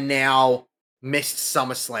 And now missed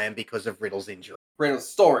SummerSlam because of Riddle's injury.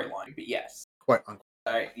 Riddle's storyline, but yes. Quote unquote.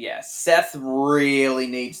 So, yeah, Seth really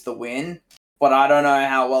needs the win, but I don't know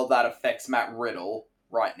how well that affects Matt Riddle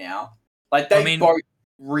right now. Like, they both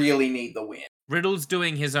really need the win. Riddle's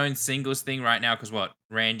doing his own singles thing right now because what?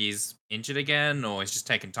 Randy's injured again, or he's just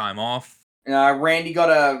taking time off? Randy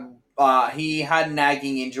got he had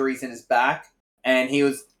nagging injuries in his back, and he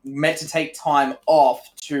was meant to take time off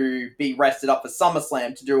to be rested up for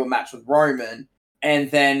SummerSlam to do a match with Roman, and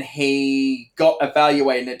then he got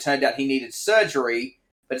evaluated and it turned out he needed surgery,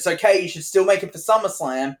 but it's okay, you should still make it for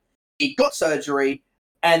SummerSlam. He got surgery,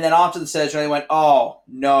 and then after the surgery they went, oh,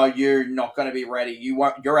 no, you're not going to be ready.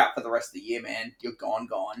 You're out for the rest of the year, man. You're gone.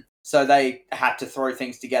 So they had to throw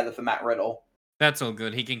things together for Matt Riddle. That's all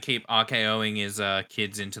good. He can keep RKOing his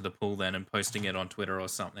kids into the pool then and posting it on Twitter or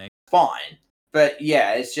something. Fine. But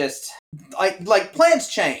yeah, it's just, like plans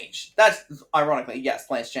change. That's, ironically, yes,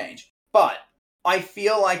 plans change. But I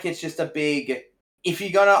feel like it's just a big, if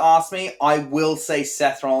you're going to ask me, I will say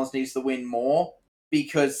Seth Rollins needs to win more,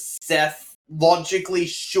 because Seth logically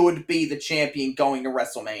should be the champion going to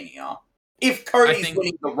WrestleMania. If Cody's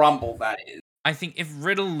winning the Rumble, that is. I think if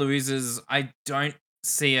Riddle loses, I don't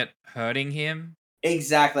see it hurting him.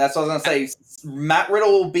 Exactly. That's what I was gonna say. Matt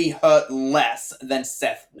Riddle will be hurt less than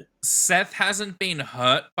Seth. Seth hasn't been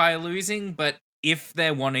hurt by losing, but if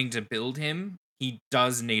they're wanting to build him, he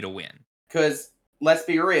does need a win. Because let's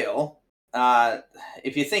be real.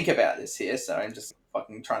 If you think about this here, so I'm just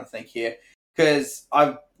fucking trying to think here. Because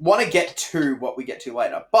I want to get to what we get to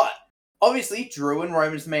later. But obviously, Drew and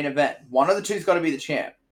Roman's main event. One of the two's got to be the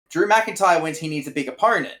champ. Drew McIntyre wins, he needs a big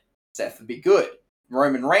opponent. Seth would be good.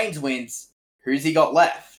 Roman Reigns wins, who's he got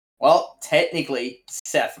left? Well, technically,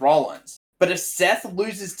 Seth Rollins. But if Seth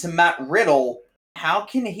loses to Matt Riddle, how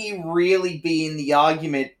can he really be in the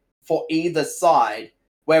argument for either side,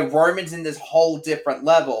 where Roman's in this whole different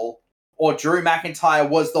level, or Drew McIntyre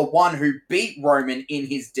was the one who beat Roman in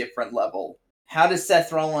his different level? How does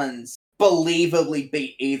Seth Rollins believably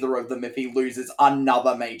beat either of them if he loses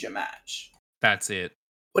another major match? That's it.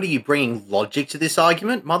 What are you bringing logic to this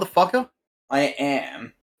argument, motherfucker? I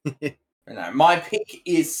am. No, my pick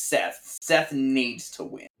is Seth. Seth needs to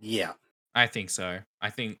win. Yeah, I think so. I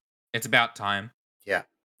think it's about time.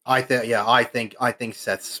 I think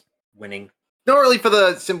Seth's winning. Not really for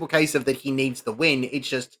the simple case of that he needs the win. It's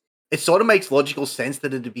just it sort of makes logical sense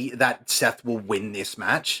that Seth will win this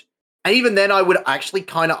match. And even then, I would actually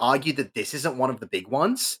kind of argue that this isn't one of the big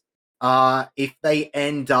ones. If they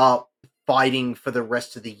end up fighting for the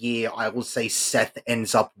rest of the year, I will say Seth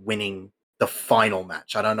ends up winning the final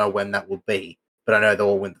match. I don't know when that will be, but I know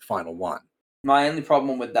they'll win the final one. My only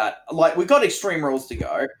problem with that, like, we've got Extreme Rules to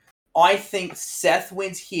go. I think Seth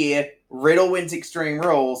wins here, Riddle wins Extreme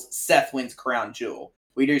Rules, Seth wins Crown Jewel.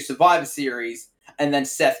 We do Survivor Series, and then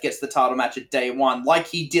Seth gets the title match at day one, like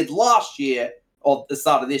he did last year, or the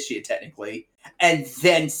start of this year, technically, and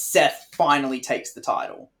then Seth finally takes the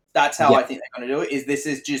title. That's how I think they're going to do it, this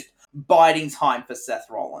is just biding time for Seth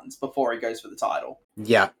Rollins before he goes for the title.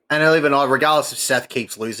 Yeah, and even regardless if Seth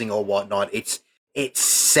keeps losing or whatnot, it's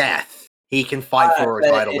Seth. He can fight for a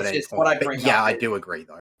title at any point. I do agree,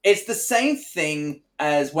 though. It's the same thing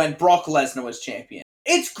as when Brock Lesnar was champion.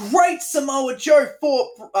 It's great Samoa Joe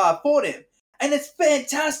fought him, and it's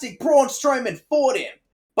fantastic Braun Strowman fought him,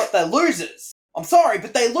 but they're losers. I'm sorry,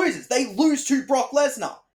 but they losers. They lose to Brock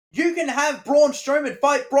Lesnar. You can have Braun Strowman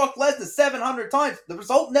fight Brock Lesnar 700 times. The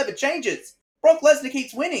result never changes. Brock Lesnar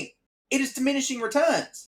keeps winning. It is diminishing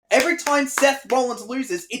returns. Every time Seth Rollins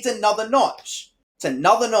loses, it's another notch. It's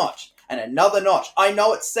another notch and another notch. I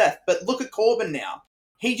know it's Seth, but look at Corbin now.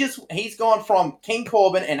 He's gone from King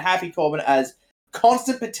Corbin and Happy Corbin as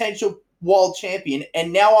constant potential world champion,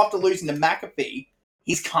 and now after losing to McAfee,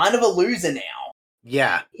 he's kind of a loser now.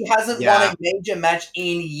 Yeah. He hasn't won a major match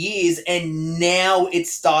in years, and now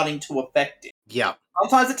it's starting to affect him. Yeah.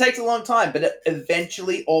 Sometimes it takes a long time, but it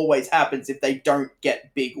eventually always happens if they don't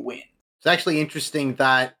get big wins. It's actually interesting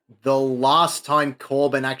that the last time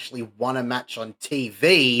Corbin actually won a match on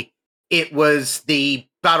TV, it was the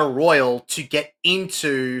Battle Royal to get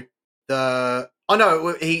into the... Oh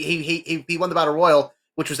no, he won the Battle Royal,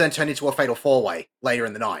 which was then turned into a Fatal 4-Way later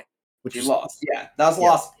in the night. Which he lost, yeah. That was the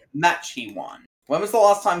last match he won. When was the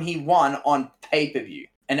last time he won on pay-per-view?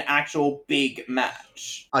 An actual big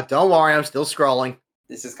match? Don't worry, I'm still scrolling.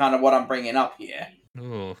 This is kind of what I'm bringing up here.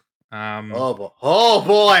 Ooh. Oh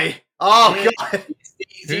boy! Oh god!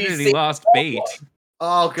 Who did he last beat?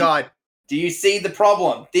 Oh god! Do you see the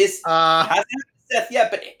problem? This hasn't happened to Seth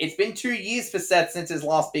yet, but it's been 2 years for Seth since his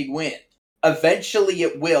last big win. Eventually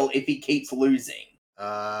it will if he keeps losing.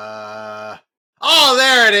 Oh,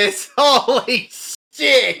 there it is! Holy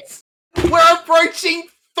shit! We're approaching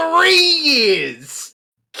 3 years!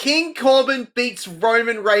 King Corbin beats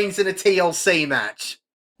Roman Reigns in a TLC match.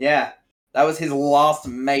 Yeah, that was his last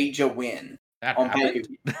major win on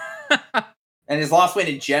pay-per-view. And his last win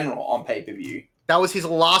in general on pay-per-view. That was his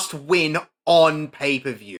last win on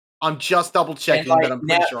pay-per-view. I'm just double-checking, but I'm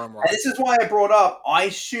pretty sure I'm right. And this is why I brought up, I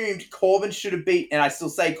assumed Corbin should have beaten, and I still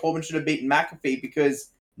say Corbin should have beaten McAfee,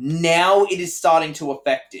 because now it is starting to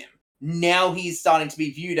affect him. Now he's starting to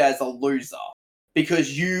be viewed as a loser.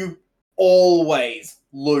 Because you always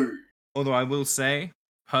lose. Although I will say,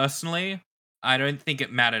 personally, I don't think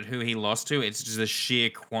it mattered who he lost to. It's just the sheer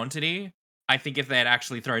quantity. I think if they had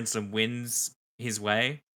actually thrown some wins his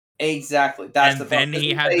way, exactly, that's and then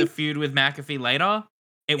he had the feud with McAfee later,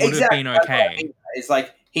 it would have been okay. It's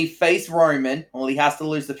like he faced Roman. Well, he has to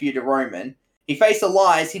lose the feud to Roman. He faced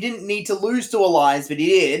Elias. He didn't need to lose to Elias, but he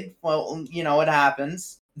did. Well, you know, it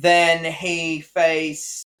happens. Then he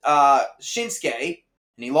faced Shinsuke,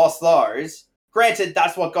 and he lost those. Granted,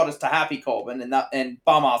 that's what got us to Happy Corbin, and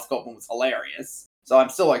Bum-Ass Corbin was hilarious. So I'm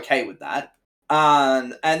still okay with that.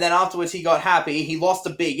 And then afterwards he got Happy. He lost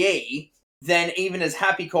to Big E. Then even as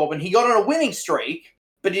Happy Corbin, he got on a winning streak.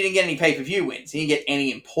 but he didn't get any pay-per-view wins. He didn't get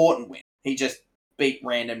any important wins. He just beat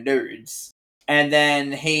random dudes. And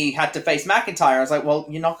then he had to face McIntyre. I was like, well,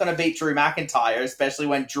 you're not going to beat Drew McIntyre, especially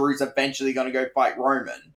when Drew's eventually going to go fight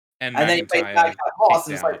Roman. And then he faced back at Moss,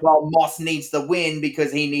 and it's out. like, well, Moss needs the win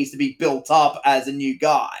because he needs to be built up as a new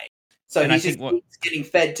guy. So And he's just keeps getting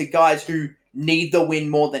fed to guys who need the win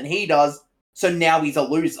more than he does, so now he's a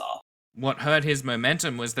loser. What hurt his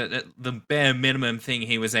momentum was that the bare minimum thing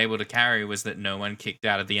he was able to carry was that no one kicked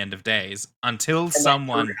out at the end of days until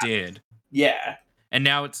someone did. Yeah. And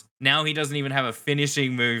now he doesn't even have a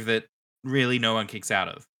finishing move that really no one kicks out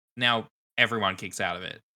of. Now everyone kicks out of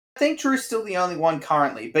it. I think Drew's still the only one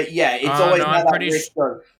currently, but yeah, it's Oh, always no, had I'm that pretty risk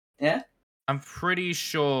of... Yeah? I'm pretty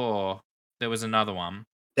sure there was another one.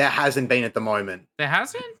 There hasn't been at the moment. There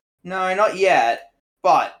hasn't? No, not yet.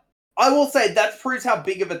 But I will say that proves how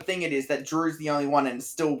big of a thing it is that Drew's the only one and is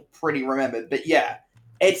still pretty remembered. But yeah,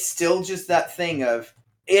 it's still just that thing of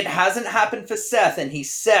it hasn't happened for Seth and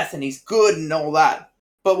he's good and all that.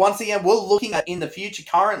 But once again, we're looking at in the future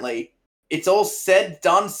currently. It's all said,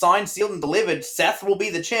 done, signed, sealed, and delivered. Seth will be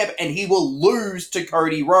the champ and he will lose to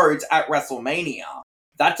Cody Rhodes at WrestleMania.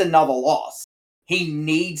 That's another loss. He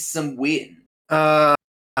needs some win.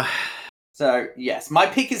 So, yes, my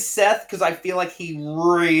pick is Seth because I feel like he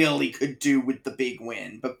really could do with the big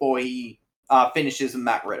win before he finishes with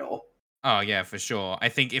Matt Riddle. Oh, yeah, for sure. I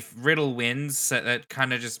think if Riddle wins, that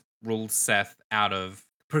kind of just rules Seth out of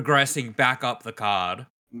progressing back up the card.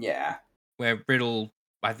 Yeah. Where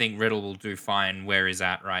I think Riddle will do fine where he's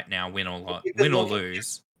at right now, win or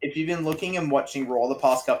lose. If you've been looking and watching Raw the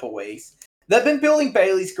past couple of weeks, they've been building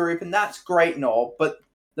Bayley's group, and that's great and all, but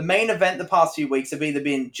the main event the past few weeks have either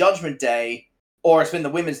been Judgment Day or it's been the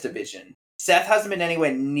women's division. Seth hasn't been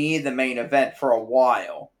anywhere near the main event for a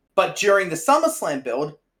while. But during the SummerSlam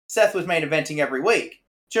build, Seth was main eventing every week.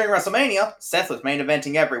 During WrestleMania, Seth was main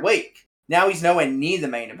eventing every week. Now he's nowhere near the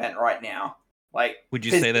main event right now. Would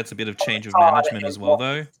you say that's a bit of change of management as well,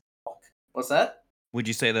 though? What's that? Would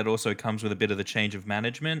you say that also comes with a bit of the change of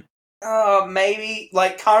management? Maybe.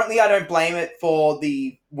 Currently I don't blame it for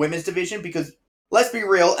the women's division because let's be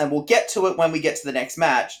real, and we'll get to it when we get to the next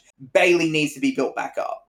match, Bayley needs to be built back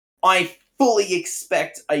up. I fully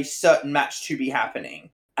expect a certain match to be happening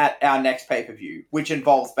at our next pay-per-view, which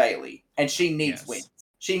involves Bayley, and she needs wins.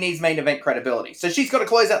 She needs main event credibility. So she's got to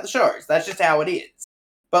close out the shows. That's just how it is.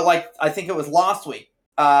 But, I think it was last week,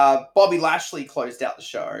 Bobby Lashley closed out the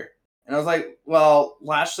show, and I was like, well,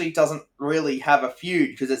 Lashley doesn't really have a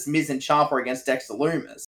feud because it's Miz and Ciampa against Dexter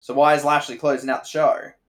Lumis. So why is Lashley closing out the show?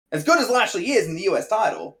 As good as Lashley is in the US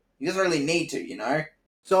title, he doesn't really need to, you know?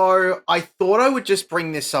 So I thought I would just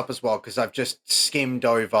bring this up as well because I've just skimmed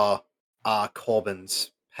over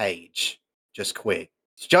Corbin's page just quick.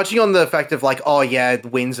 Judging on the fact of the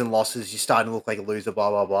wins and losses, you're starting to look like a loser, blah,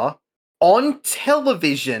 blah, blah. On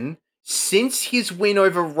television, since his win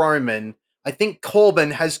over Roman, I think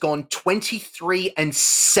Corbin has gone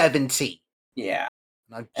 23-70. Yeah.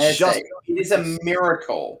 It is a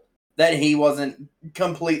miracle that he wasn't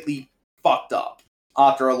completely fucked up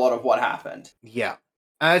after a lot of what happened. Yeah.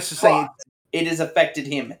 It's just saying it has affected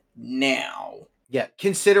him now. Yeah,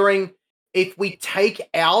 considering if we take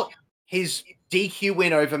out his DQ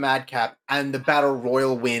win over Madcap and the Battle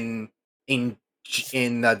Royal win in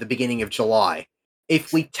the beginning of July,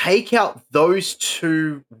 if we take out those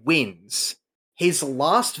two wins, his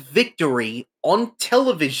last victory on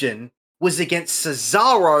television was against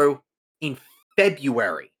Cesaro in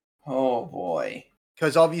February. Oh boy.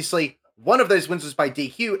 Because obviously one of those wins was by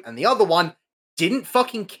DQ and the other one didn't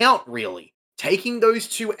fucking count really. Taking those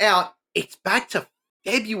two out, it's back to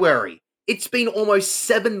February. It's been almost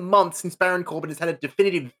 7 months since Baron Corbin has had a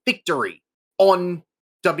definitive victory on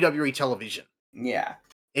WWE television. Yeah.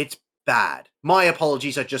 It's bad. My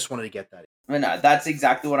apologies, I just wanted to get that in. No, that's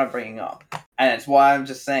exactly what I'm bringing up. And it's why I'm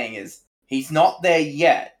just saying is, he's not there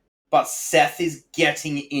yet, but Seth is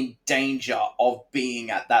getting in danger of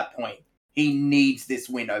being at that point. He needs this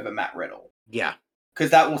win over Matt Riddle. Yeah.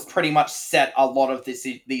 Because that will pretty much set a lot of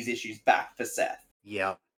these issues back for Seth.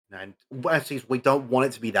 Yeah. And we don't want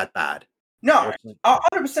it to be that bad. No,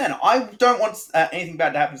 100%. I don't want anything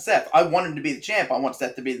bad to happen to Seth. I want him to be the champ. I want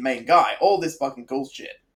Seth to be the main guy. All this fucking cool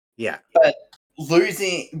shit. Yeah. But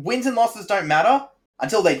wins and losses don't matter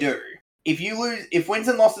until they do. If wins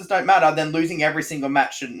and losses don't matter, then losing every single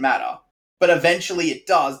match shouldn't matter. But eventually it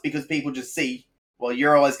does because people just see, well,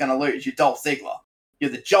 you're always going to lose. You're Dolph Ziggler. You're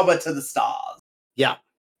the jobber to the stars. Yeah.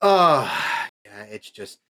 Yeah, it's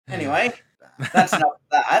just... Anyway, that's enough of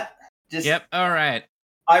that. Yep, alright.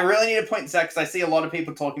 I really need to point this out because I see a lot of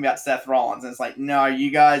people talking about Seth Rollins, and it's like, no,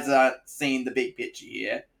 you guys aren't seeing the big picture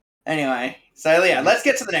here. Anyway, so yeah, let's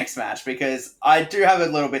get to the next match because I do have a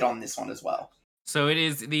little bit on this one as well. So it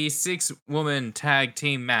is the 6-woman tag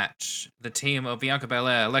team match. The team of Bianca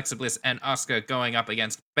Belair, Alexa Bliss, and Asuka going up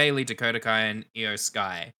against Bayley, Dakota Kai, and Io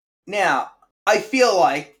Sky. Now, I feel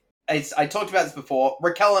like, as I talked about this before,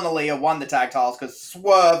 Raquel and Aaliyah won the tag titles because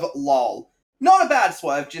swerve lol. Not a bad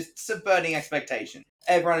swerve, just subverting expectations.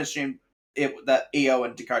 Everyone assumed that Io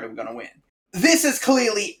and Dakota were going to win. This is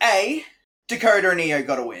clearly A, Dakota and Io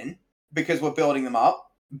got to win because we're building them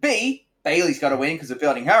up. B, Bayley's got to win because we're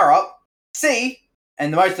building her up. C,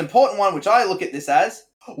 and the most important one, which I look at this as,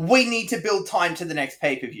 we need to build time to the next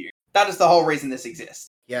pay-per-view. That is the whole reason this exists.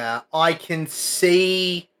 Yeah, I can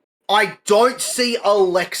see... I don't see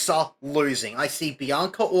Alexa losing. I see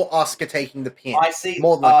Bianca or Asuka taking the pin. I see,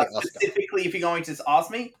 more than likely Asuka. specifically, if you're going to ask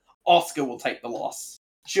me, Asuka will take the loss.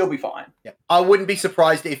 She'll be fine. Yeah, I wouldn't be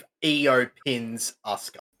surprised if Io pins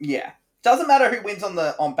Asuka. Yeah. Doesn't matter who wins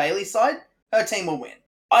on Bayley's side, her team will win.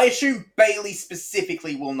 I assume Bayley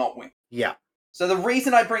specifically will not win. Yeah. So the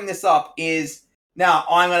reason I bring this up is, now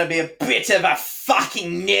I'm going to be a bit of a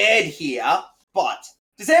fucking nerd here, but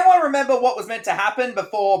does anyone remember what was meant to happen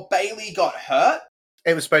before Bayley got hurt?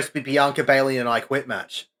 It was supposed to be Bianca, Bayley, and I Quit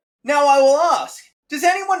match. Now I will ask, does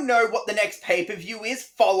anyone know what the next pay-per-view is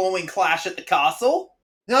following Clash at the Castle?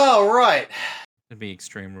 Oh, right. It'd be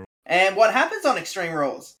Extreme Rules. And what happens on Extreme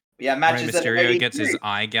Rules? We have Rey matches that are Mysterio gets his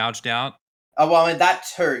eye gouged out. Oh, well, I mean, that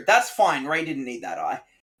too. That's fine. Ray didn't need that eye.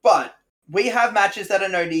 But we have matches that are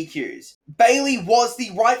no DQs. Bayley was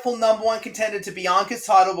the rightful number one contender to Bianca's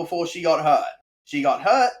title before she got hurt. She got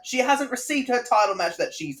hurt. She hasn't received her title match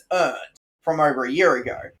that she's earned from over a year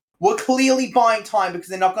ago. We're clearly buying time because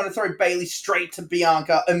they're not going to throw Bayley straight to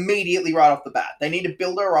Bianca immediately right off the bat. They need to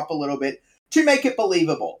build her up a little bit to make it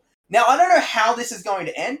believable. Now, I don't know how this is going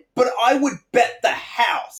to end, but I would bet the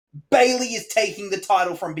house Bayley is taking the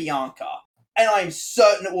title from Bianca. And I am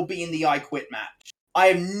certain it will be in the I Quit match. I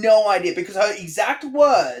have no idea, because her exact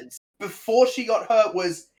words before she got hurt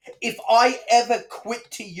was, if I ever quit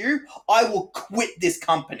to you, I will quit this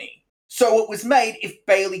company. So it was made, if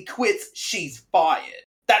Bayley quits, she's fired.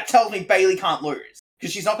 That tells me Bayley can't lose,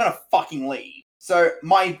 because she's not going to fucking leave. So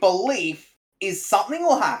my belief is something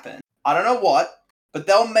will happen. I don't know what, but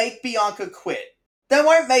they'll make Bianca quit. They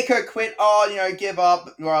won't make her quit, give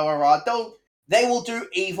up, They will do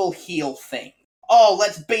evil heel thing. Oh,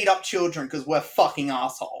 let's beat up children because we're fucking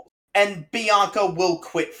assholes. And Bianca will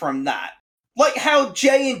quit from that. Like how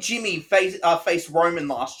Jay and Jimmy faced Roman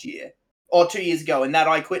last year, or 2 years ago in that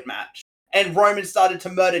I Quit match. And Roman started to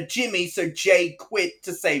murder Jimmy, so Jay quit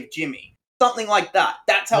to save Jimmy. Something like that.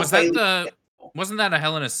 That's how Wasn't that a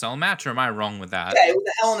Hell in a Cell match, or am I wrong with that? Yeah, it was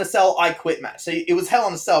a Hell in a Cell I Quit match. So it was Hell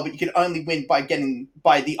in a Cell, but you could only win by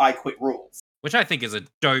the I Quit rules. Which I think is a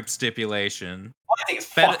dope stipulation. I think it's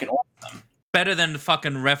fucking awesome. Better than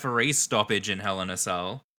fucking referee stoppage in Hell in a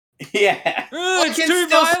Cell. Yeah. It's too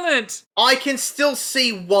violent! I can still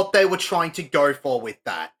see what they were trying to go for with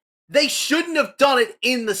that. They shouldn't have done it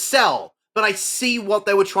in the cell, but I see what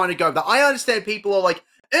they were trying to go with that. I understand people are like,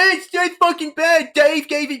 it's just fucking bad. Dave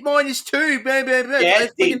gave it -2. Blah, blah, blah. Yeah,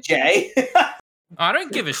 DJ. I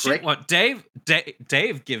don't give a shit what Dave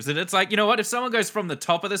gives it. It's like, you know what? If someone goes from the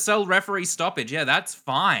top of the cell, referee stoppage. Yeah, that's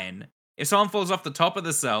fine. If someone falls off the top of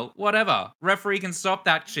the cell, whatever. Referee can stop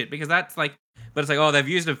that shit because that's like... But it's like, oh, they've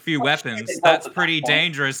used a few weapons. That's pretty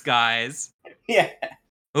dangerous, guys. Yeah.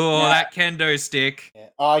 Oh, that kendo stick. Yeah,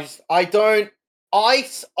 I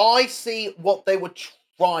see what they were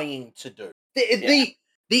trying to do.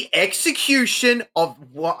 The execution of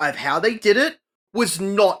how they did it was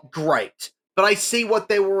not great, but I see what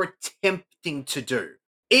they were attempting to do.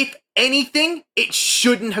 If anything, it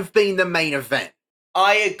shouldn't have been the main event.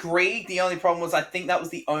 I agree. The only problem was I think that was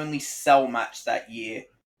the only cell match that year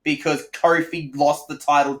because Kofi lost the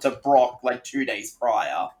title to Brock like 2 days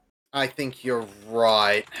prior. I think you're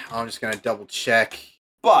right. I'm just going to double check.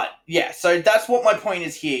 But, yeah, so that's what my point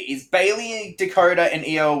is here, is Bayley, Dakota, and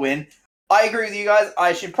Io win. I agree with you guys.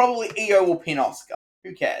 I should probably Io will pin Asuka.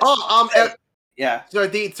 Who cares? Yeah. So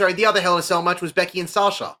the other Hell in a Cell match was Becky and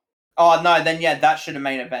Sasha. Oh, no, then yeah, that should have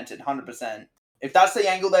main evented, 100%. If that's the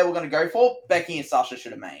angle they were going to go for, Becky and Sasha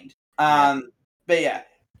should have mained. But yeah,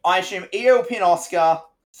 I assume Io will pin Asuka,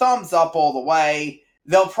 thumbs up all the way.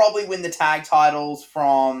 They'll probably win the tag titles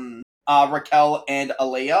from Raquel and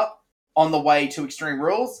Aaliyah on the way to Extreme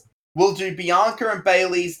Rules. We'll do Bianca and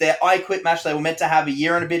Bayley's, their I Quit match they were meant to have a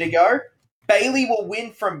year and a bit ago. Bayley will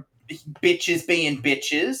win from bitches being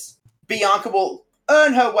bitches. Bianca will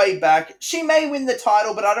earn her way back. She may win the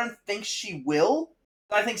title, but I don't think she will.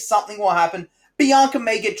 I think something will happen. Bianca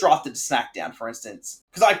may get drafted to SmackDown, for instance,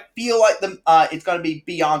 because I feel like it's going to be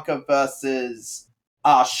Bianca versus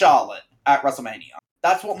Charlotte at WrestleMania.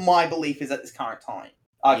 That's what my belief is at this current time,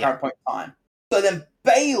 current point in time. So then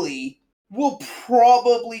Bayley will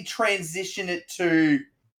probably transition it to,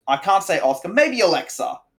 I can't say Oscar, maybe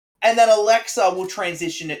Alexa. And then Alexa will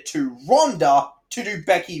transition it to Ronda to do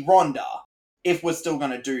Becky Ronda, if we're still going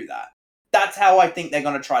to do that. That's how I think they're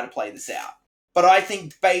going to try to play this out. But I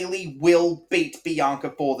think Bayley will beat Bianca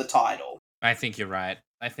for the title. I think you're right.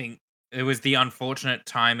 I think it was the unfortunate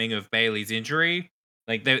timing of Bayley's injury.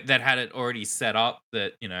 Like, that had it already set up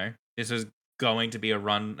that, this was going to be a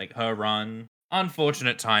run, like her run.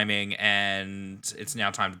 Unfortunate timing, and it's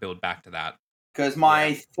now time to build back to that. Because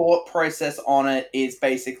my thought process on it is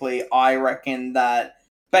basically, I reckon that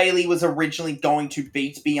Bayley was originally going to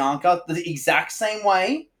beat Bianca the exact same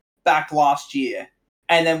way back last year.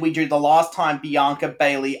 And then we do the last time Bianca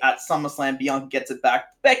Bayley at SummerSlam, Bianca gets it back,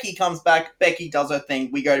 Becky comes back, Becky does her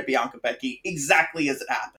thing, we go to Bianca Becky, exactly as it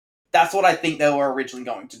happened. That's what I think they were originally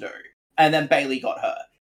going to do. And then Bayley got hurt.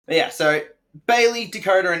 But yeah, so Bayley,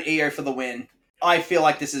 Dakota, and Io for the win. I feel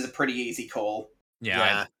like this is a pretty easy call.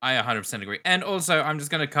 Yeah. I 100% agree. And also, I'm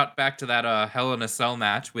just going to cut back to that Hell in a Cell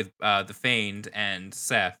match with The Fiend and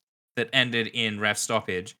Seth that ended in ref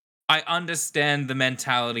stoppage. I understand the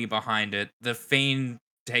mentality behind it. The Fiend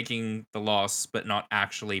taking the loss but not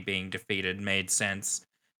actually being defeated made sense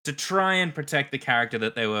to try and protect the character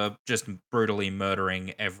that they were just brutally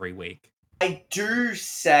murdering every week. I do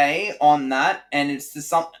say on that, and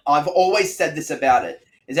I've always said this about it,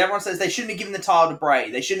 is everyone says they shouldn't have given the title to Bray.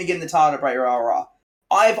 They shouldn't have given the title to Bray, rah, rah.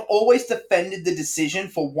 I've always defended the decision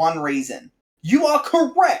for one reason. You are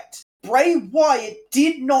correct. Bray Wyatt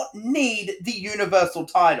did not need the Universal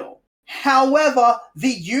title. However, the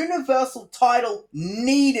Universal title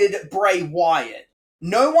needed Bray Wyatt.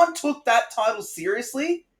 No one took that title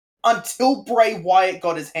seriously until Bray Wyatt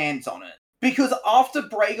got his hands on it. Because after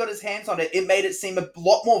Bray got his hands on it, it made it seem a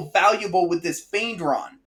lot more valuable with this Fiend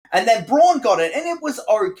run. And then Braun got it, and it was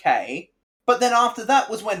okay. But then after that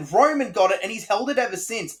was when Roman got it, and he's held it ever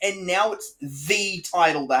since. And now it's the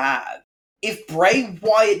title to have. If Bray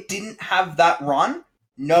Wyatt didn't have that run,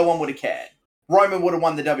 no one would have cared. Roman would have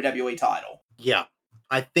won the WWE title. Yeah.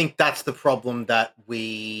 I think that's the problem that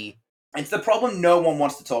It's the problem no one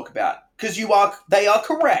wants to talk about. Because they are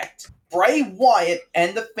correct. Bray Wyatt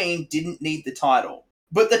and The Fiend didn't need the title.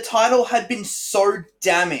 But the title had been so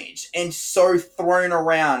damaged and so thrown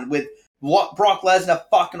around with Brock Lesnar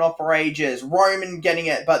fucking off for ages, Roman getting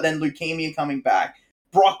it, but then leukemia coming back,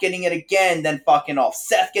 Brock getting it again, then fucking off,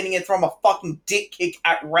 Seth getting it from a fucking dick kick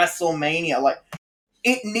at WrestleMania. Like,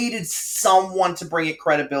 it needed someone to bring it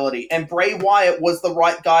credibility, and Bray Wyatt was the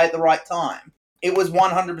right guy at the right time. It was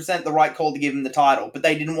 100% the right call to give him the title, but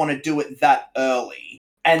they didn't want to do it that early.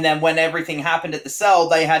 And then when everything happened at the Cell,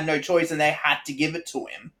 they had no choice and they had to give it to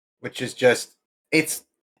him. Which is just, it's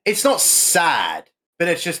not sad, but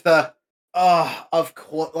it's just of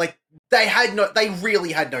course, like, they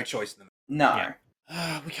really had no choice in them. No.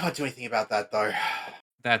 Yeah. We can't do anything about that, though.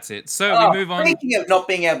 That's it. So we move on. Speaking of not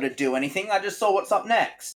being able to do anything, I just saw what's up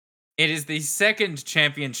next. It is the second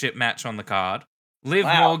championship match on the card. Liv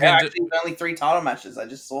Wow, Morgan. there are actually only 3 title matches. I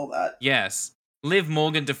just saw that. Yes. Liv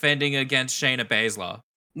Morgan defending against Shayna Baszler.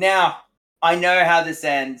 Now, I know how this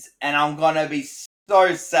ends, and I'm gonna be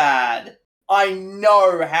so sad. I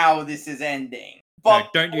know how this is ending.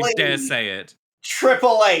 But No, don't you dare say it.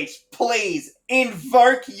 Triple H, please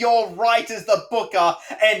invoke your right as the booker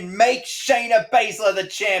and make Shayna Baszler the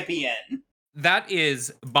champion. That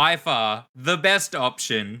is by far the best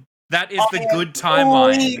option. That is the good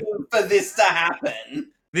timeline. For this to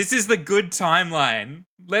happen. This is the good timeline.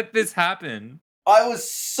 Let this happen. I was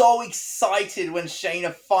so excited when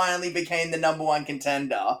Shayna finally became the number 1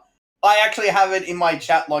 contender. I actually have it in my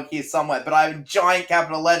chat log here somewhere, but I have giant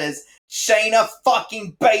capital letters. Shayna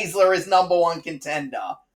fucking Baszler is number 1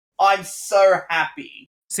 contender. I'm so happy.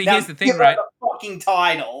 See, Now here's the thing, give her right? the fucking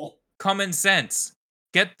title. Common sense.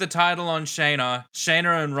 Get the title on Shayna.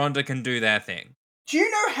 Shayna and Ronda can do their thing. Do you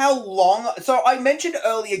know how long... So I mentioned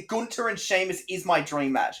earlier, Gunther and Sheamus is my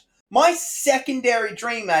dream match. My secondary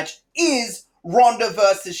dream match is Ronda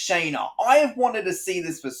versus Shayna. I have wanted to see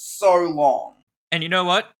this for so long. And you know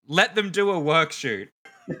what? Let them do a work shoot.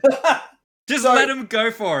 Just let them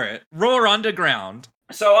go for it. Raw Underground.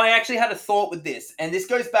 So I actually had a thought with this, and this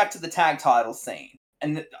goes back to the tag title scene.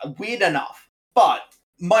 And weird enough. But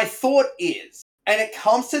my thought is, and it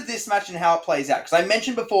comes to this match and how it plays out, because I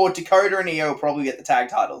mentioned before, Dakota and Io will probably get the tag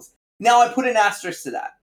titles. Now I put an asterisk to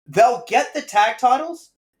that. They'll get the tag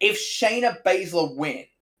titles if Shayna Baszler win.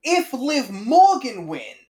 If Liv Morgan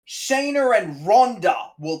win, Shayna and Ronda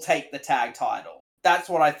will take the tag title. That's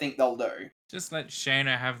what I think they'll do. Just let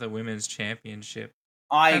Shayna have the women's championship.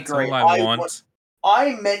 I That's agree. all I want.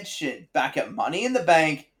 I mentioned back at Money in the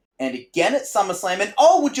Bank and again at SummerSlam, and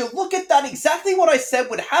oh, would you look at that? Exactly what I said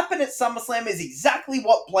would happen at SummerSlam is exactly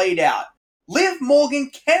what played out. Liv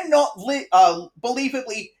Morgan cannot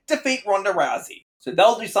believably defeat Ronda Rousey. So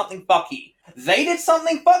they'll do something fucky. They did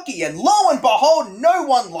something fucky, and lo and behold, no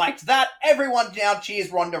one liked that. Everyone now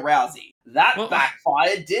cheers Ronda Rousey. That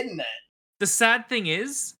backfired, didn't it? The sad thing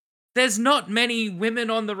is, there's not many women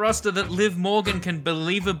on the roster that Liv Morgan can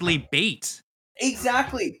believably beat.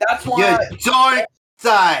 Exactly. That's why You don't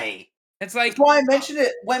say. It's like, that's why I mentioned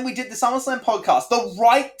it when we did the SummerSlam podcast. The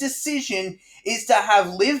right decision is to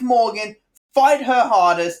have Liv Morgan fight her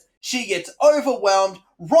hardest. She gets overwhelmed.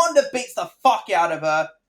 Ronda beats the fuck out of her.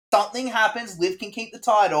 Something happens. Liv can keep the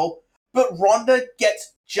title, but Ronda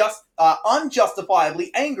gets just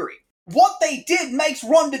unjustifiably angry. What they did makes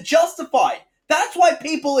Ronda justified. That's why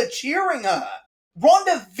people are cheering her.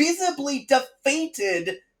 Ronda visibly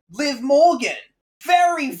defeated Liv Morgan.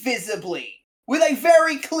 Very visibly. With a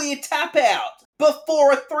very clear tap out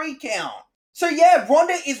before a 3 count. So yeah,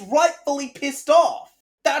 Ronda is rightfully pissed off.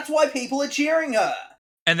 That's why people are cheering her.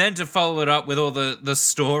 and then to follow it up with all the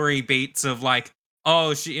story beats of like,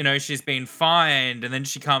 oh, she's been fined, and then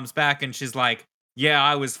she comes back and she's like, yeah,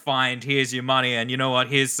 I was fined, here's your money, and you know what,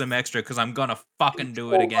 here's some extra because I'm gonna fucking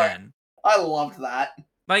do it again. I loved that.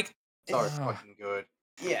 Like, So fucking good.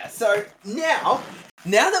 Yeah, so now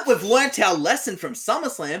that we've learnt our lesson from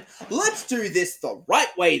SummerSlam, let's do this the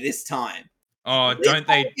right way this time. oh, don't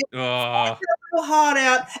they? Oh, Her heart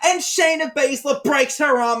out, and Shayna Baszler breaks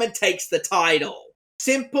her arm and takes the title.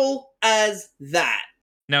 Simple as that.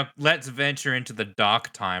 now let's venture into the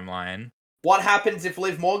dark timeline. What happens if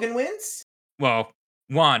Liv Morgan wins? Well,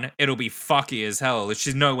 one, it'll be fucky as hell.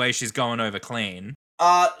 There's no way she's going over clean.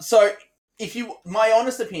 So my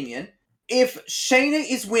honest opinion, if Shayna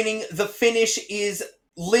is winning, the finish is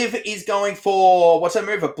Liv is going for, what's her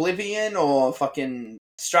move, Oblivion or fucking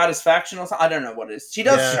Stratisfaction or something? I don't know what it is. She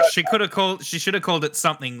does. Yeah. She should have called it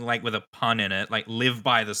something like with a pun in it, like "live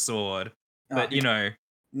by the sword." But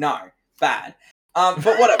No, bad. But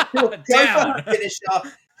whatever. She'll go for Down. her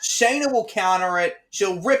finisher. Shayna will counter it.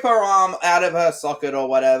 She'll rip her arm out of her socket or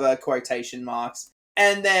whatever, quotation marks.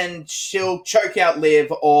 And then she'll choke out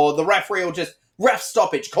Liv, or the referee will just, ref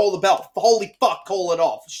stoppage, call the bell. Holy fuck, call it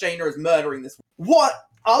off. Shayna is murdering this. What?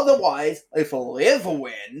 Otherwise, if Liv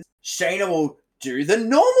wins, Shayna will do the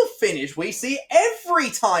normal finish we see every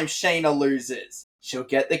time Shayna loses. She'll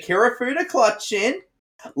get the Kirifuda clutch in.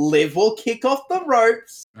 Liv will kick off the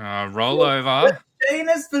ropes. Roll over.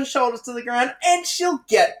 Shayna's the shoulders to the ground, and she'll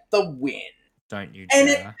get the win. Don't you And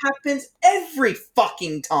dare. it happens every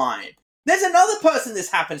fucking time. There's another person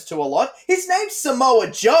this happens to a lot. His name's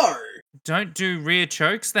Samoa Joe. Don't do rear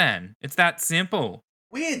chokes then. It's that simple.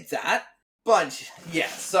 Weird that. But yeah,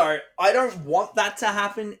 so I don't want that to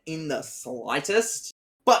happen in the slightest.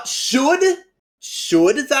 But should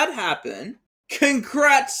that happen,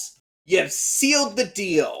 congrats, you've sealed the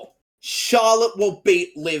deal. Charlotte will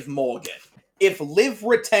beat Liv Morgan. If Liv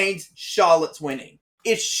retains, Charlotte's winning.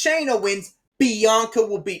 If Shayna wins, Bianca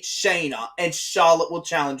will beat Shayna, and Charlotte will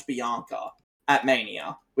challenge Bianca at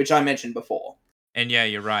Mania, which I mentioned before. And yeah,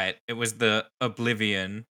 you're right. It was the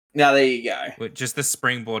Oblivion, Now there you go. with just the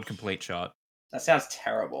springboard complete shot. That sounds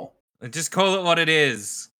terrible. Just call it what it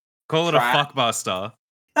is. Call it Crap. a fuckbuster.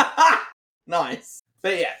 Nice.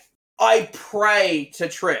 But yeah, I pray to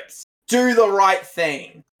Trips. Do the right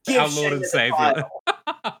thing. Give Our Lord and Shayna the Savior.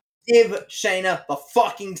 title. Give Shayna the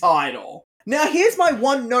fucking title. Now, here's my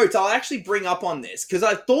one note I'll actually bring up on this, because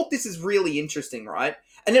I thought this is really interesting, right?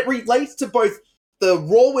 And it relates to both the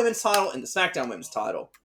Raw Women's title and the SmackDown Women's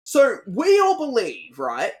title. So, we all believe,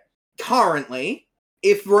 right, currently,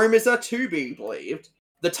 if rumors are to be believed,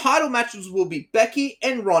 the title matches will be Becky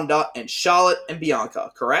and Ronda and Charlotte and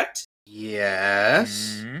Bianca, correct?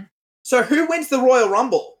 Yes. Mhm. So who wins the Royal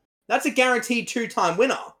Rumble? That's a guaranteed 2-time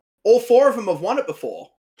winner. All 4 of them have won it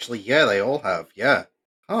before. Actually, yeah, they all have. Yeah.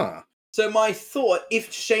 Huh. So my thought,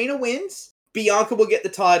 if Shayna wins, Bianca will get the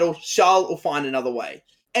title, Charlotte will find another way,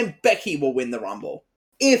 and Becky will win the Rumble.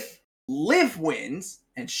 If Liv wins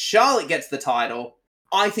and Charlotte gets the title,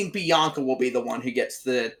 I think Bianca will be the one who gets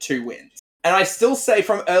the 2 wins. And I still say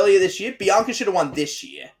from earlier this year, Bianca should have won this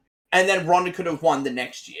year, and then Ronda could have won the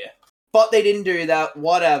next year. But they didn't do that,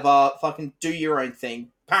 whatever, fucking do your own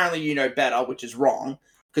thing. Apparently you know better, which is wrong,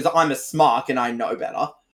 because I'm a smark and I know better.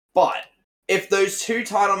 But if those 2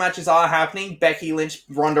 title matches are happening, Becky Lynch,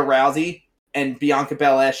 Ronda Rousey, and Bianca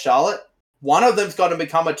Belair, Charlotte, one of them's got to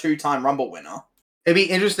become a 2-time Rumble winner. It'd be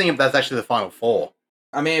interesting if that's actually the final four.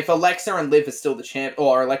 I mean, if Alexa and Liv are still the champ,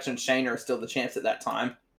 or Alexa and Shayna are still the champs at that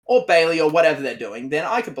time, or Bailey, or whatever they're doing, then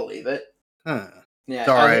I could believe it. Huh. Yeah,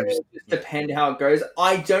 Sorry, it just depend how it goes.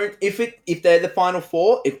 I don't. If they're the final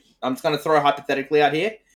four, if I'm just going to throw hypothetically out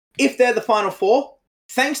here, if they're the final four,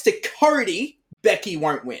 thanks to Cody, Becky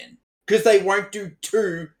won't win because they won't do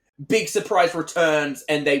 2 big surprise returns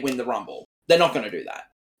and they win the Rumble. They're not going to do that.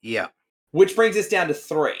 Yeah. Which brings us down to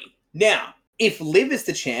 3. Now, if Liv is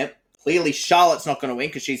the champ, clearly Charlotte's not going to win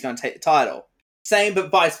because she's going to take the title. Same,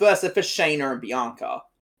 but vice versa for Shayna and Bianca.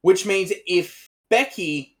 Which means if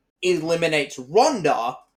Becky eliminates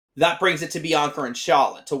Ronda, that brings it to Bianca and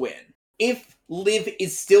Charlotte to win. If Liv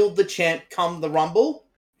is still the champ come the Rumble,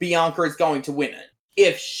 Bianca is going to win it.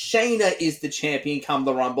 If Shayna is the champion come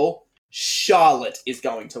the Rumble, Charlotte is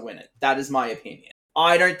going to win it. That is my opinion.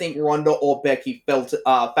 I don't think Ronda or Becky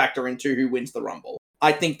factor into who wins the Rumble.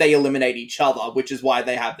 I think they eliminate each other, which is why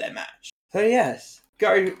they have their match. So yes,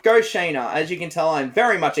 go Shayna. As you can tell, I'm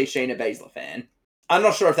very much a Shayna Baszler fan. I'm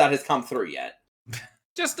not sure if that has come through yet.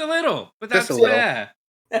 Just a little, but that's Just a little. fair.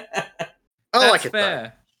 I That's like it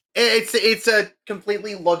fair. though. It's a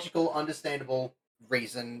completely logical, understandable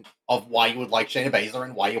reason of why you would like Shayna Baszler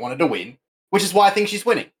and why you wanted to win, which is why I think she's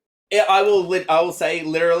winning. Yeah, I will say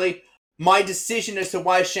literally, my decision as to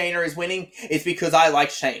why Shayna is winning is because I like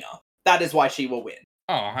Shayna. That is why she will win.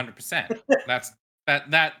 Oh, 100%.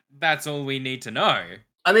 That's all we need to know.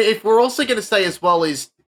 I mean, if we're also going to say as well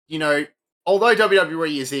is, you know, although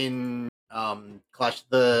WWE is in Clash at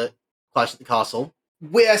the Castle,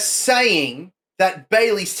 we're saying that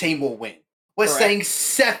Bailey's team will win. We're Correct. saying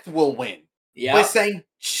Seth will win. Yeah. We're saying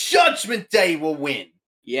Judgment Day will win.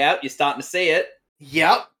 Yeah, you're starting to see it.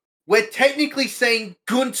 Yep. We're technically saying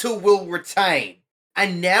Gunther will retain.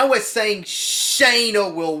 And now we're saying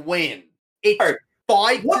Shayna will win. It's Oh,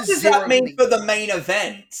 5-0. What does that mean for the main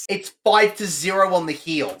event? It's 5-0 on the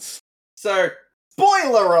heels. So,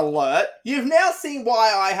 spoiler alert, you've now seen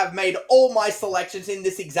why I have made all my selections in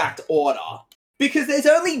this exact order. Because there's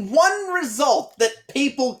only one result that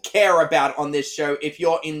people care about on this show if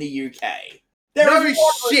you're in the UK. There No is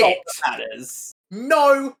one result shit. that matters.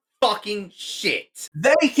 No fucking shit.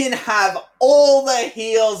 They can have all the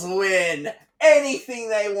heels win anything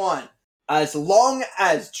they want. As long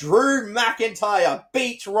as Drew McIntyre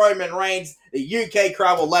beats Roman Reigns, the UK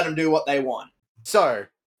crowd will let them do what they want. So,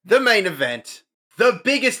 the main event, the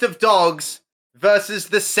biggest of dogs versus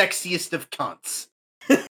the sexiest of cunts.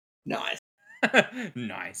 Nice.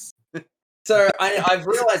 Nice. So, I've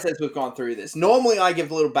realized as we've gone through this, normally I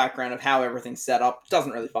give a little background of how everything's set up.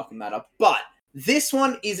 Doesn't really fucking matter. But this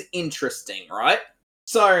one is interesting, right?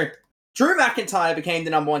 So, Drew McIntyre became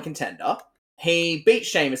the number 1 contender. He beat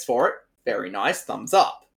Sheamus for it. Very nice. Thumbs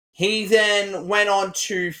up. He then went on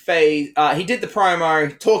to phase... he did the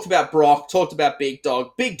promo, talked about Brock, talked about Big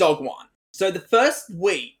Dog. Big Dog won. So, the first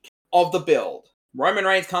week of the build, Roman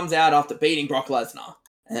Reigns comes out after beating Brock Lesnar.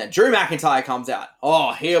 And then Drew McIntyre comes out.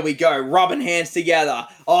 Oh, here we go. Rubbing hands together.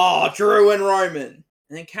 Oh, Drew and Roman.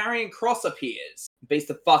 And then Karrion Kross appears. Beats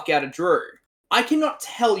the fuck out of Drew. I cannot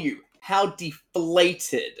tell you how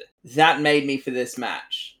deflated that made me for this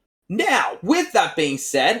match. Now, with that being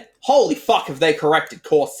said, holy fuck have they corrected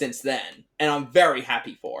course since then. And I'm very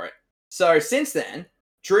happy for it. So, since then,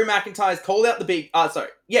 Drew McIntyre's called out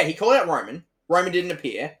he called out Roman. Roman didn't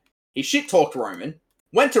appear. He shit-talked Roman.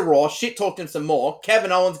 Went to Raw, shit-talked him some more.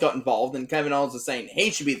 Kevin Owens got involved, and Kevin Owens was saying he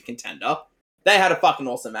should be the contender. They had a fucking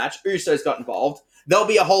awesome match. Usos got involved. There'll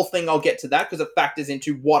be a whole thing, I'll get to that, because it factors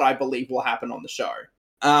into what I believe will happen on the show.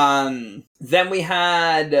 Then we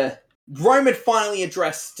had... Roman finally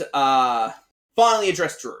addressed Drew.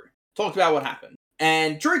 Talked about what happened.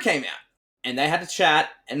 And Drew came out. And they had to chat,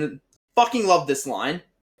 and fucking loved this line.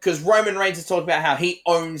 Because Roman Reigns is talking about how he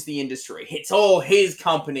owns the industry. It's all his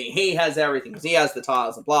company. He has everything. Because he has the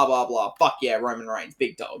titles and blah, blah, blah. Fuck yeah, Roman Reigns.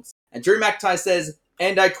 Big dogs. And Drew McIntyre says,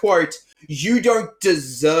 and I quote, "You don't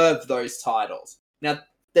deserve those titles." Now,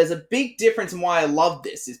 there's a big difference in why I love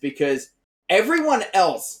this. Is because everyone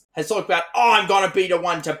else has talked about, oh, I'm going to be the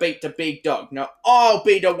one to beat the big dog. No, I'll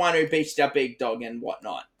be the one who beats the big dog and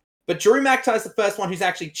whatnot. But Drew McIntyre's the first one who's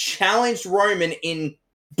actually challenged Roman in,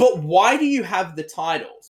 but why do you have the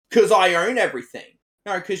titles? Because I own everything.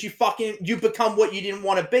 No, because you become what you didn't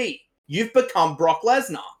want to be. You've become Brock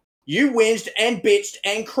Lesnar. You whinged and bitched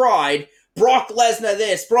and cried, Brock Lesnar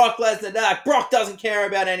this, Brock Lesnar that, Brock doesn't care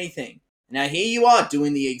about anything. Now here you are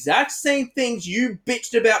doing the exact same things you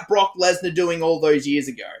bitched about Brock Lesnar doing all those years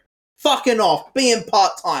ago. Fucking off, being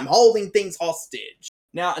part-time, holding things hostage.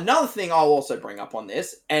 Now another thing I'll also bring up on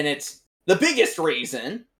this, and it's the biggest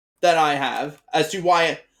reason that I have as to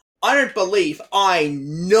why I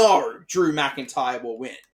know Drew McIntyre will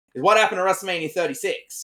win. Is what happened at WrestleMania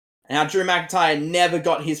 36. And how Drew McIntyre never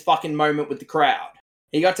got his fucking moment with the crowd.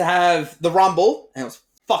 He got to have the Rumble, and it was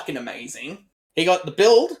fucking amazing. He got the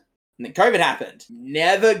build, and then COVID happened.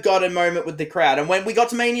 Never got a moment with the crowd. And when we got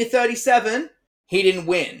to Mania 37, he didn't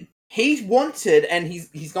win. He wanted, and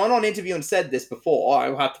he's gone on interview and said this before,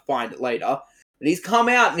 I'll have to find it later, but he's come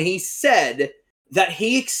out and he said that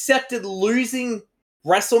he accepted losing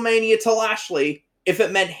WrestleMania to Lashley if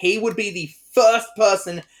it meant he would be the first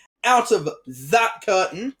person out of that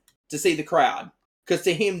curtain to see the crowd. Because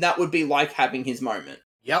to him, that would be like having his moment.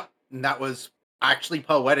 Yep, and that was actually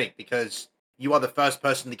poetic because you are the first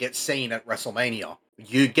person to get seen at WrestleMania.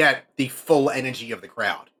 You get the full energy of the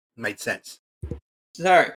crowd. Made sense.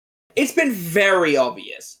 So, it's been very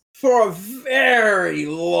obvious for a very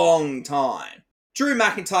long time. Drew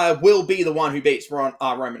McIntyre will be the one who beats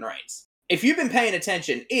Roman Reigns. If you've been paying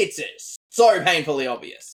attention, it's so painfully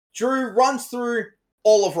obvious. Drew runs through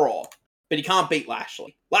all of Raw, but he can't beat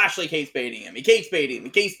Lashley. Lashley keeps beating him. He keeps beating him. He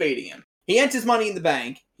keeps beating him. He enters Money in the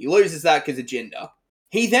Bank. He loses that because of Jinder.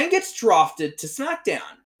 He then gets drafted to SmackDown.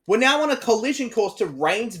 We're now on a collision course to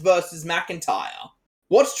Reigns versus McIntyre.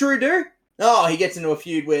 What's Drew do? Oh, he gets into a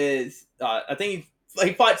feud with, I think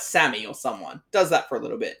he fights Sammy or someone. Does that for a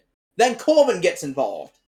little bit. Then Corbin gets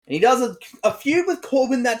involved. And he does a feud with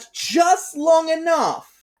Corbin that's just long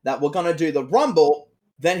enough that we're going to do the Rumble.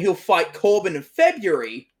 Then he'll fight Corbin in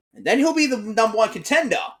February. And then he'll be the number one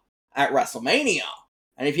contender at WrestleMania.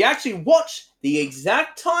 And if you actually watch the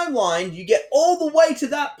exact timeline, you get all the way to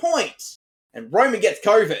that point. And Roman gets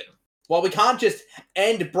COVID. Well, we can't just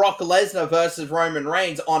end Brock Lesnar versus Roman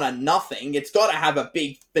Reigns on a nothing. It's got to have a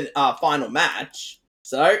big final match.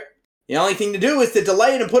 So, the only thing to do is to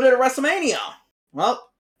delay it and put it at WrestleMania. Well,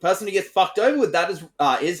 the person who gets fucked over with that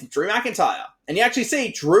is Drew McIntyre. And you actually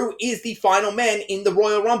see Drew is the final man in the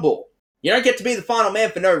Royal Rumble. You don't get to be the final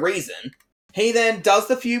man for no reason. He then does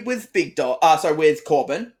the feud with with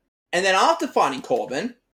Corbin. And then after fighting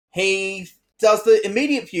Corbin, he does the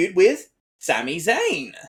immediate feud with Sami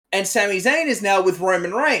Zayn. And Sami Zayn is now with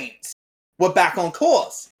Roman Reigns. We're back on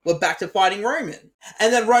course. We're back to fighting Roman.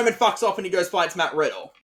 And then Roman fucks off and he goes fights Matt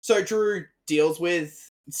Riddle. So Drew deals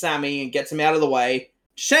with Sami and gets him out of the way.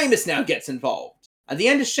 Sheamus now gets involved. At the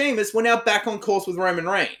end of Sheamus, we're now back on course with Roman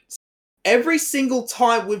Reigns. Every single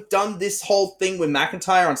time we've done this whole thing with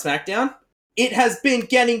McIntyre on SmackDown, it has been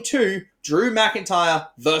getting to Drew McIntyre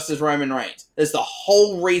versus Roman Reigns. That's the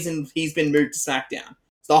whole reason he's been moved to SmackDown.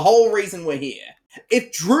 It's the whole reason we're here.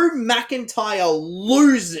 If Drew McIntyre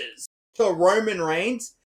loses to Roman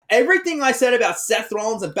Reigns, everything I said about Seth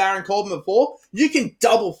Rollins and Baron Corbin before, you can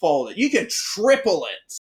double fold it. You can triple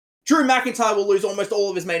it. Drew McIntyre will lose almost all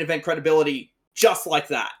of his main event credibility just like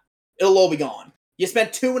that. It'll all be gone. You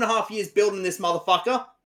spent 2.5 years building this motherfucker,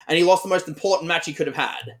 and he lost the most important match he could have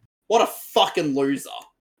had. What a fucking loser.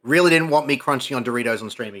 Really didn't want me crunching on Doritos on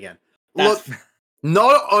stream again. Look,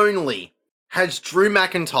 not only has Drew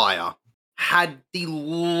McIntyre had the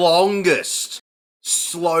longest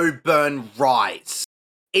slow burn rise,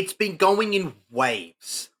 it's been going in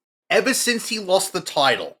waves. Ever since he lost the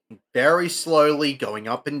title, very slowly going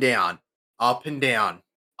up and down, up and down,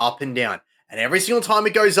 up and down. And every single time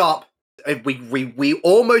it goes up, we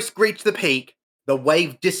almost reach the peak, the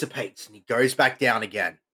wave dissipates and he goes back down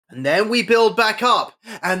again. And then we build back up,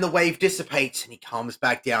 and the wave dissipates, and he comes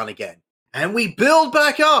back down again. And we build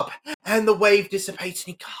back up, and the wave dissipates,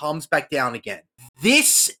 and he comes back down again.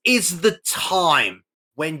 This is the time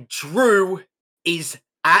when Drew is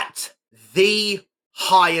at the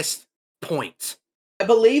highest point. I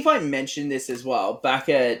believe I mentioned this as well, back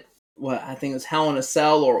at, I think it was Hell in a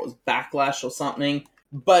Cell, or it was Backlash or something.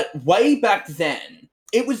 But way back then,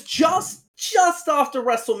 it was just after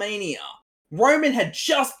WrestleMania. Roman had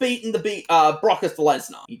just beaten Brock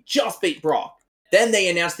Lesnar. He just beat Brock. Then they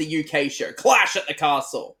announced the UK show, Clash at the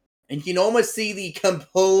Castle. And you can almost see the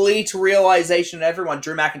complete realization of everyone,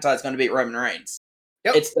 Drew McIntyre is going to beat Roman Reigns.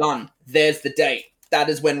 Yep. It's done. There's the date. That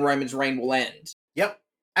is when Roman's reign will end. Yep.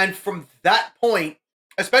 And from that point,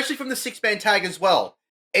 especially from the six-man tag as well,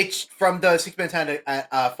 it's from the six-man tag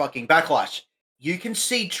at fucking Backlash, you can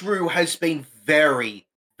see Drew has been very,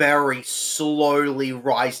 very slowly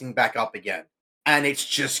rising back up again. And it's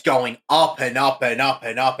just going up and up and up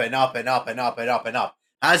and up and up and up and up and up and up.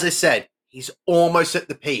 As I said, he's almost at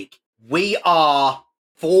the peak. We are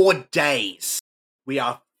 4 days. We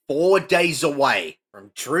are 4 days away from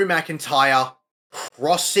Drew McIntyre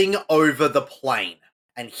crossing over the plane.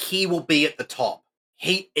 And he will be at the top.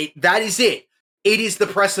 That is it. It is the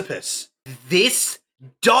precipice. This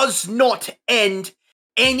does not end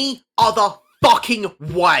any other fucking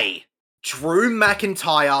way Drew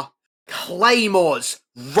McIntyre claymores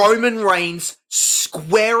Roman Reigns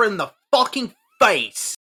square in the fucking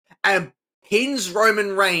face and pins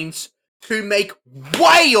Roman Reigns to make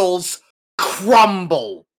Wales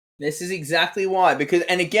crumble. This is exactly why. Because,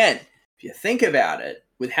 and again, if you think about it,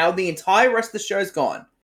 with how the entire rest of the show's gone,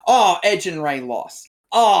 Edge and Ray lost.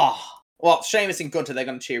 Well, Sheamus and Gunther, they're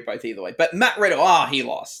going to cheer both either way. But Matt Riddle, he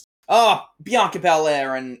lost. Bianca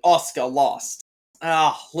Belair and Asuka lost.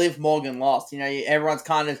 Liv Morgan lost. You know, everyone's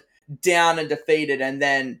kind of down and defeated, and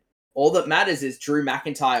then all that matters is Drew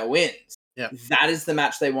McIntyre wins. Yeah. That is the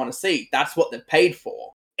match they want to see. That's what they're paid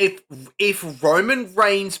for. If Roman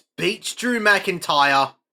Reigns beats Drew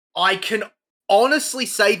McIntyre, I can honestly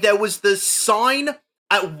say there was the sign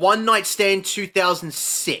at One Night Stand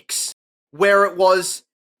 2006 where it was,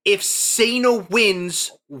 if Cena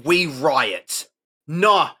wins, we riot.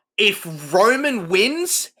 Nah, if Roman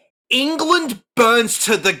wins, England burns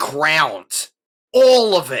to the ground.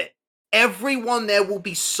 All of it. Everyone there will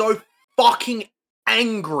be so fucking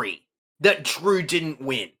angry that Drew didn't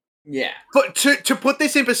win. Yeah. But to put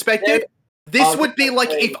this in perspective, this would be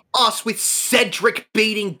like if us with Cedric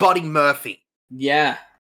beating Buddy Murphy. Yeah.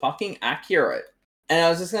 Fucking accurate. And I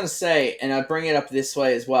was just going to say, and I bring it up this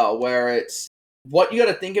way as well, where it's, what you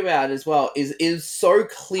got to think about as well is so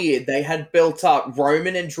clear they had built up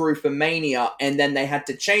Roman and Drew for Mania, and then they had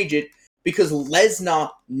to change it because Lesnar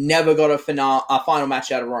never got a final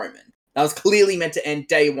match out of Roman. That was clearly meant to end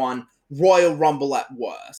day one, Royal Rumble at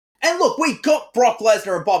worst. And look, we got Brock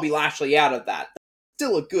Lesnar and Bobby Lashley out of that.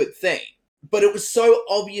 Still a good thing. But it was so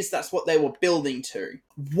obvious that's what they were building to.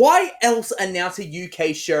 Why else announce a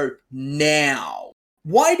UK show now?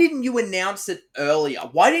 Why didn't you announce it earlier?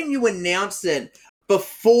 Why didn't you announce it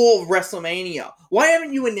before WrestleMania? Why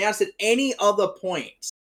haven't you announced it any other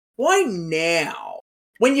point? Why now?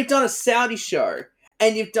 When you've done a Saudi show,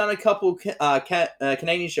 and you've done a couple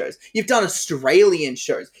Canadian shows, you've done Australian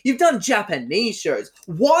shows, you've done Japanese shows.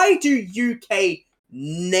 Why do UK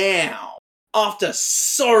now? After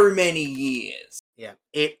so many years. Yeah.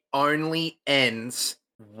 It only ends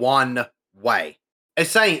one way. It's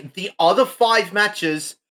saying the other 5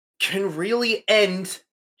 matches can really end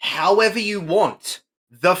however you want.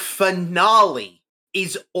 The finale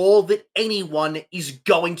is all that anyone is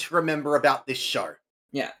going to remember about this show.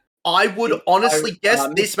 Yeah. I would honestly guess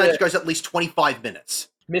this Mr. match goes at least 25 minutes.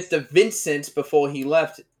 Mr. Vincent, before he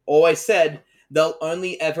left, always said they'll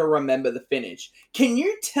only ever remember the finish. Can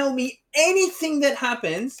you tell me anything that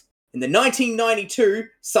happens in the 1992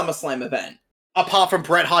 SummerSlam event? Apart from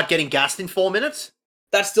Bret Hart getting gassed in 4 minutes?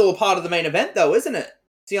 That's still a part of the main event, though, isn't it?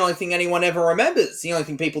 It's the only thing anyone ever remembers. It's the only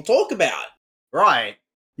thing people talk about. Right.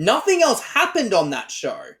 Nothing else happened on that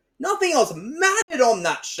show. Nothing else mattered on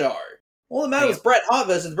that show. All that mattered was Bret Hart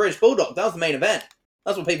versus the British Bulldog. That was the main event.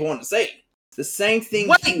 That's what people wanted to see. It's the same thing.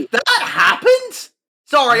 Wait, that happened?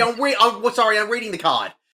 Sorry, I'm reading the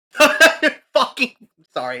card. Fucking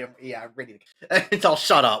sorry. I'm reading. I'll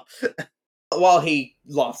shut up. While he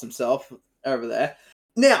lost himself over there.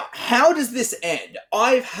 Now, how does this end?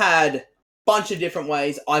 I've had a bunch of different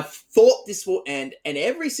ways I've thought this will end, and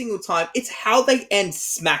every single time, it's how they end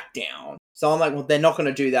SmackDown. So I'm like, well, they're not going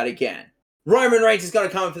to do that again. Roman Reigns is going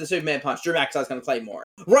to come in for the Superman punch. Drew McIntyre's going to claymore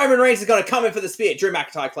it. Roman Reigns is going to come in for the spear. Drew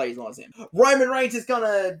McIntyre claymores him. Roman Reigns is going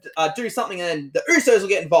to do something, and the Usos will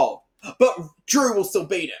get involved. But Drew will still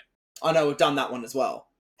beat him. I know we've done that one as well.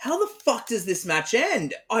 How the fuck does this match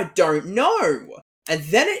end? I don't know. And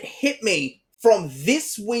then it hit me from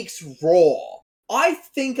this week's Raw. I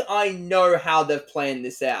think I know how they've planned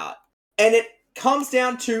this out. And it comes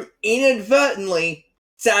down to, inadvertently,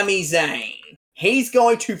 Sami Zayn. He's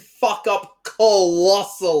going to fuck up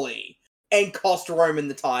colossally and cost Roman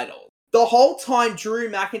the title. The whole time Drew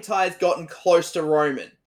McIntyre's gotten close to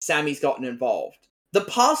Roman, Sami's gotten involved. The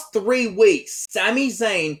past 3 weeks, Sami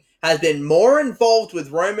Zayn has been more involved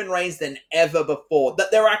with Roman Reigns than ever before.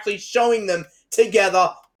 That they're actually showing them together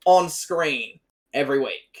on screen every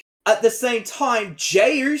week. At the same time,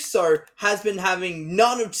 Jey Uso has been having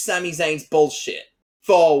none of Sami Zayn's bullshit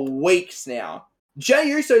for weeks now. Jey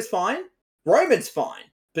Uso's fine. Roman's fine.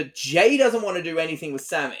 But Jey doesn't want to do anything with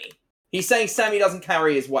Sami. He's saying Sami doesn't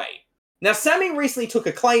carry his weight. Now, Sami recently took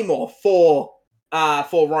a claymore for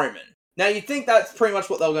Roman. Now, you'd think that's pretty much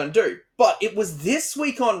what they were going to do. But it was this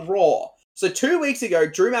week on Raw. So 2 weeks ago,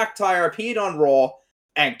 Drew McIntyre appeared on Raw,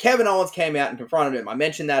 and Kevin Owens came out and confronted him. I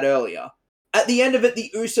mentioned that earlier. At the end of it,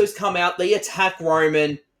 the Usos come out, they attack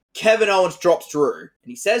Roman. Kevin Owens drops Drew. And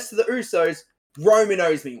he says to the Usos, Roman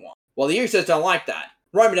owes me one. Well, the Usos don't like that.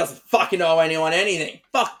 Roman doesn't fucking owe anyone anything.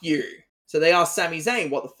 Fuck you. So they asked Sami Zayn,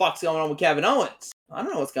 what the fuck's going on with Kevin Owens? I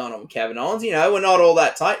don't know what's going on with Kevin Owens. We're not all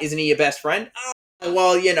that tight. Isn't he your best friend?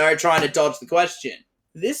 Well, trying to dodge the question.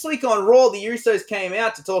 This week on Raw, the Usos came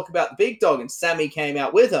out to talk about the big dog, and Sami came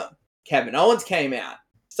out with him. Kevin Owens came out,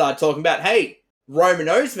 started talking about, hey, Roman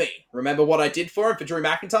owes me. Remember what I did for him for Drew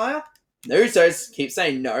McIntyre? The Usos keep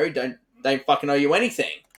saying, no, don't fucking owe you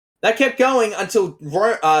anything. That kept going until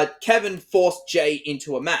Kevin forced Jay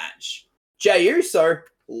into a match. Jay Uso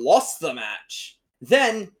lost the match.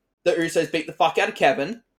 Then the Usos beat the fuck out of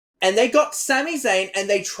Kevin, and they got Sami Zayn, and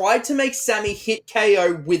they tried to make Sami hit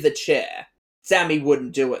KO with a chair. Sami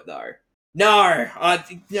wouldn't do it, though. No,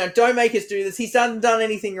 don't make us do this. He's done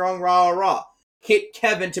anything wrong, rah. Hit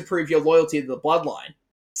Kevin to prove your loyalty to the bloodline.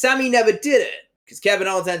 Sami never did it, because Kevin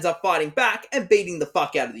Owens ends up fighting back and beating the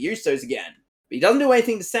fuck out of the Usos again. But he doesn't do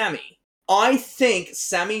anything to Sami. I think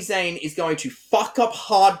Sami Zayn is going to fuck up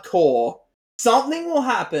hardcore. Something will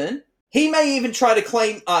happen. He may even try to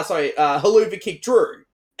claim, Helluva Kick Drew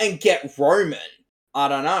and get Roman. I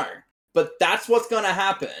don't know. But that's what's going to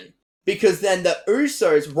happen. Because then the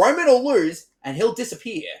Usos, Roman will lose and he'll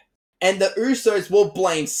disappear. And the Usos will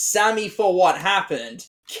blame Sami for what happened.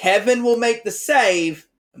 Kevin will make the save.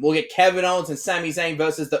 And we'll get Kevin Owens and Sami Zayn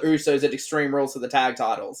versus the Usos at Extreme Rules for the tag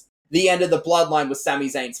titles. The end of the bloodline was Sami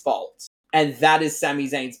Zayn's fault. And that is Sami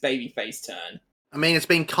Zayn's babyface turn. I mean, it's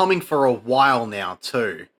been coming for a while now,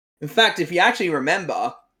 too. In fact, if you actually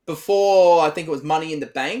remember, before, I think it was Money in the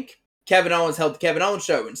Bank, Kevin Owens held the Kevin Owens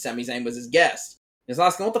show and Sami Zayn was his guest. He was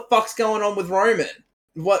asking, what the fuck's going on with Roman?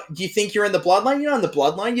 What, do you think you're in the bloodline? You're not in the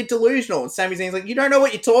bloodline, you're delusional. And Sami Zayn's like, you don't know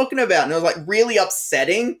what you're talking about. And it was like really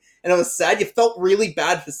upsetting, and it was sad. You felt really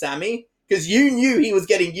bad for Sami, because you knew he was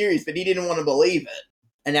getting used, but he didn't want to believe it.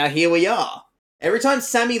 And now here we are. Every time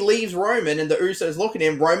Sami leaves Roman and the Usos look at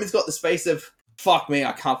him, Roman's got this face of, fuck me,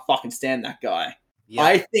 I can't fucking stand that guy. Yeah.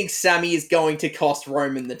 I think Sami is going to cost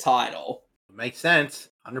Roman the title. Makes sense.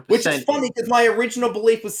 100%. Which is funny, because my original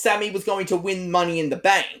belief was Sami was going to win Money in the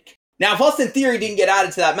Bank. Now, if Austin Theory didn't get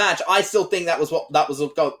added to that match, I still think that was going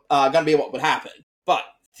to be what would happen. But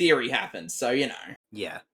Theory happened, so Yeah.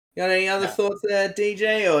 You got any other thoughts there,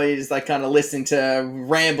 DJ? Or are you just kind of listening to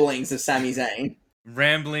ramblings of Sami Zayn?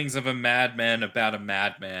 Ramblings of a madman about a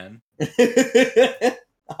madman.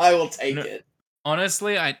 I will take it.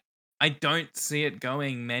 Honestly, I don't see it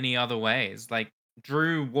going many other ways. Like,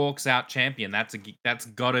 Drew walks out champion. That's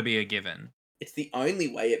gotta be a given. It's the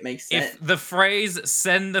only way it makes sense. If the phrase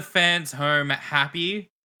 "send the fans home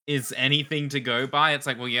happy" is anything to go by, it's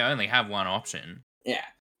like, well, you only have one option.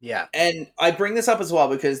 Yeah. And I bring this up as well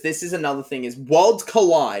because this is another thing: is Worlds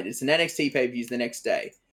Collide. It's an NXT pay-per-view the next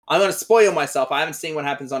day. I'm going to spoil myself. I haven't seen what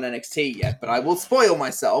happens on NXT yet, but I will spoil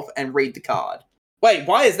myself and read the card. Wait,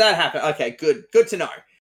 why is that happening? Okay, good to know.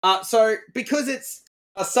 So, because it's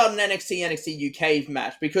a sudden NXT UK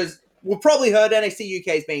match, because we've probably heard NXT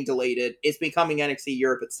UK is being deleted, it's becoming NXT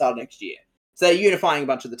Europe at the start of next year. So they're unifying a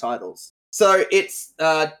bunch of the titles. So it's,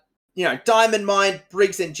 Diamond Mine,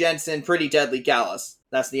 Briggs and Jensen, Pretty Deadly Gallus.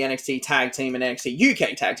 That's the NXT Tag Team and NXT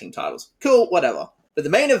UK Tag Team titles. Cool, whatever. But the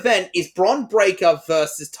main event is Bron Breakker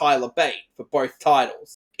versus Tyler Bate for both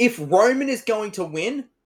titles. If Roman is going to win,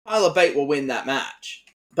 Tyler Bate will win that match.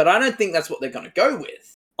 But I don't think that's what they're going to go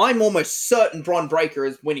with. I'm almost certain Bron Breakker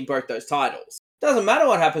is winning both those titles. Doesn't matter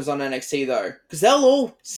what happens on NXT though, because they'll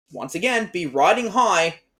all, once again, be riding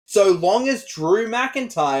high so long as Drew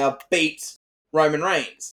McIntyre beats Roman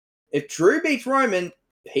Reigns. If Drew beats Roman,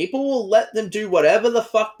 people will let them do whatever the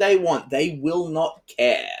fuck they want. They will not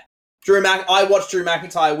care. I watched Drew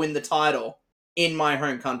McIntyre win the title in my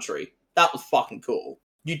home country. That was fucking cool.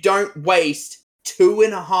 You don't waste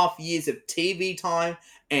 2.5 years of TV time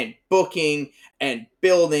and booking and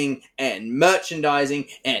building and merchandising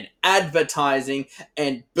and advertising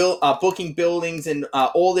and booking buildings and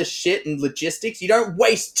all this shit and logistics. You don't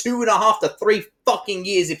waste 2.5 to 3 fucking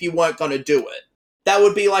years if you weren't going to do it. That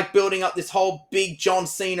would be like building up this whole big John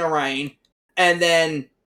Cena reign and then,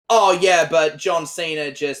 oh yeah, but John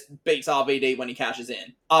Cena just beats RVD when he cashes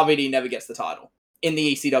in. RVD never gets the title in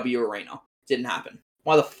the ECW arena. Didn't happen.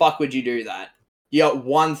 Why the fuck would you do that? You got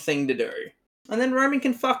one thing to do. And then Roman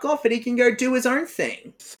can fuck off and he can go do his own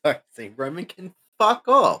thing. So, Roman can fuck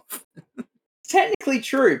off. Technically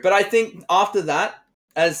true, but I think after that,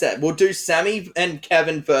 as I said, we'll do Sami and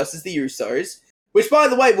Kevin versus the Usos, which, by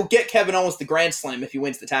the way, will get Kevin Owens the Grand Slam if he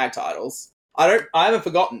wins the tag titles. I haven't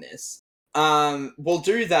forgotten this. We'll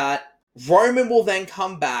do that. Roman will then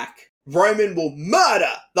come back. Roman will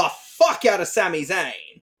murder the fuck out of Sami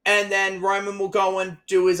Zayn. And then Roman will go and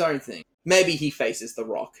do his own thing. Maybe he faces The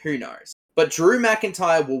Rock. Who knows? But Drew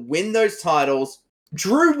McIntyre will win those titles.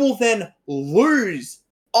 Drew will then lose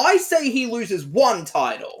I say he loses one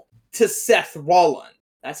title to Seth Rollins.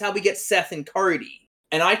 That's how we get Seth and Cody.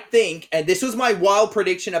 And I think, and this was my wild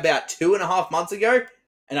prediction about 2.5 months ago,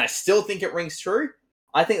 and I still think it rings true.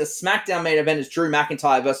 I think the SmackDown main event is Drew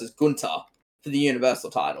McIntyre versus Gunther for the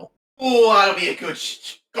Universal title. Oh, that'll be a good.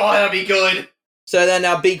 God, that'll be good. So then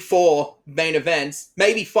our big 4 main events,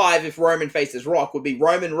 maybe 5 if Roman faces Rock, would be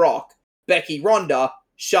Roman Rock, Becky Ronda,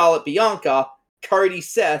 Charlotte Bianca, Cody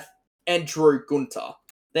Seth, and Drew Gunther.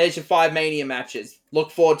 There's your 5 Mania matches.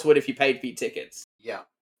 Look forward to it if you paid for your tickets. Yeah,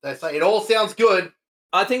 that's it. All sounds good.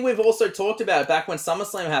 I think we've also talked about it back when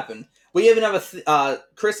SummerSlam happened. We even have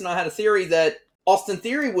Chris and I had a theory that Austin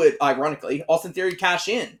Theory would, ironically, cash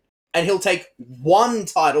in. And he'll take one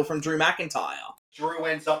title from Drew McIntyre. Drew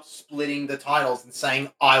ends up splitting the titles and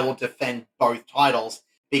saying, I will defend both titles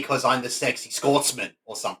because I'm the sexy sportsman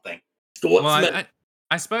or something. Well,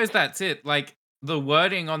 I suppose that's it. Like, the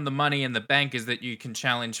wording on the Money in the Bank is that you can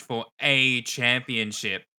challenge for a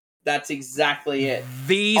championship. That's exactly it.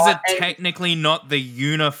 These are technically not the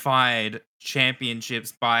unified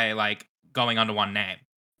championships by, like, going under one name.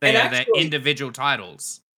 They are their individual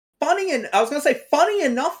titles. Funny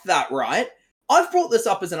enough that, right? I've brought this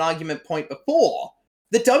up as an argument point before.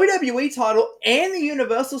 The WWE title and the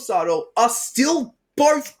Universal title are still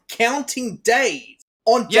both counting days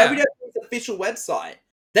on WWE's official website.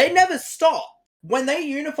 They never stop. When they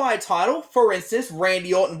unify a title, for instance,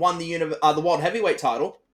 Randy Orton won the World Heavyweight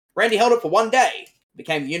title. Randy held it for 1 day.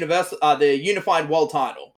 Became the unified world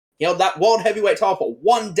title. He held that World Heavyweight title for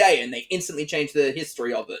 1 day, and they instantly changed the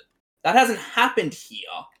history of it. That hasn't happened here.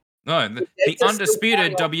 No, the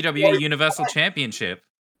undisputed WWE Universal Championship.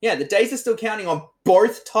 Yeah, the days are still counting on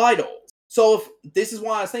both titles. So if this is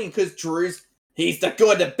why I was thinking, because he's the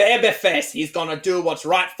good babyface. He's gonna do what's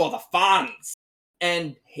right for the fans.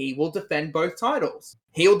 And he will defend both titles.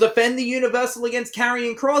 He'll defend the Universal against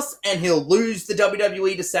Karrion Kross, and he'll lose the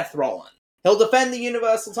WWE to Seth Rollins. He'll defend the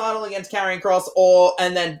Universal title against Karrion Kross,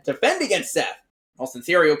 and then defend against Seth. Austin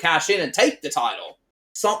Theory will cash in and take the title.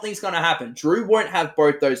 Something's going to happen. Drew won't have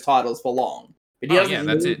both those titles for long. But he doesn't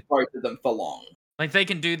lose both of them for long. Like, they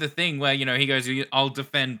can do the thing where, he goes, I'll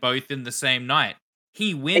defend both in the same night.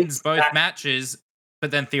 He wins both matches,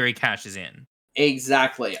 but then Theory cashes in.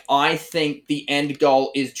 Exactly. I think the end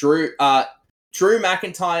goal is Drew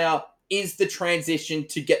McIntyre is the transition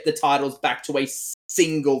to get the titles back to a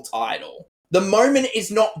single title. The moment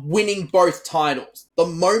is not winning both titles. The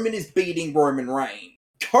moment is beating Roman Reigns.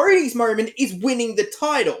 Cody's moment is winning the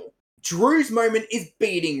title. Drew's moment is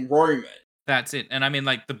beating Roman. That's it. And I mean,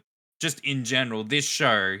 like, just in general, this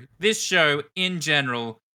show in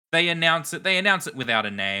general, they announce it without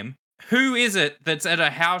a name. Who is it that's at a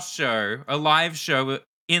house show, a live show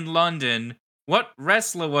in London? What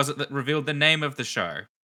wrestler was it that revealed the name of the show?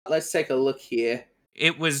 Let's take a look here.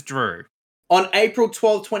 It was Drew. On April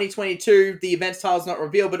 12, 2022, the event's title is not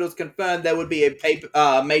revealed, but it was confirmed there would be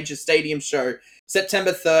a major stadium show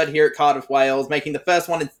September 3rd here at Cardiff, Wales, making the first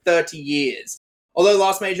one in 30 years. Although the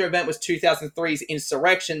last major event was 2003's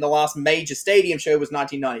Insurrection, the last major stadium show was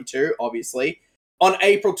 1992, obviously. On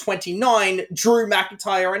April 29, Drew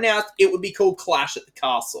McIntyre announced it would be called Clash at the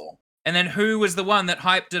Castle. And then who was the one that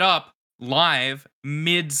hyped it up live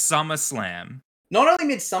mid-SummerSlam? Not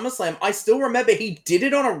only mid-SummerSlam, I still remember he did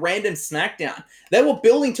it on a random SmackDown. They were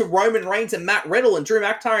building to Roman Reigns and Matt Riddle, and Drew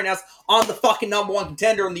McIntyre announced, I'm the fucking number one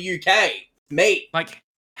contender in the UK. Me. Like,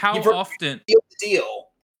 how often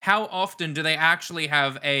do they actually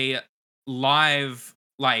have a live,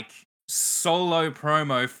 like, solo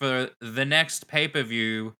promo for the next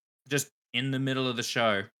pay-per-view just in the middle of the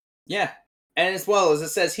show? Yeah. And as well, as it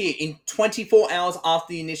says here, in 24 hours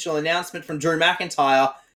after the initial announcement from Drew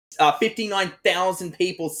McIntyre, 59,000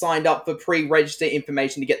 people signed up for pre-register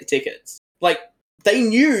information to get the tickets. Like, they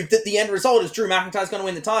knew that the end result is Drew McIntyre's going to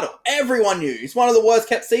win the title. Everyone knew. It's one of the worst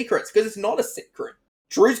kept secrets, because it's not a secret.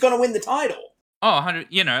 Drew's going to win the title. Oh, 100,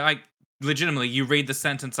 like, legitimately, you read the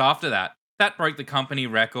sentence after that. That broke the company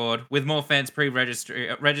record, with more fans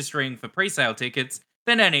registering for pre-sale tickets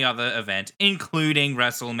than any other event, including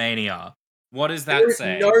WrestleMania. What does that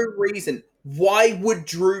say? There is no reason. Why would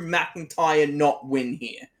Drew McIntyre not win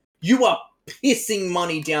here? You are pissing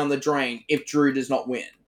money down the drain if Drew does not win.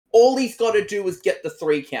 All he's got to do is get the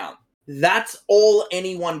 3 count. That's all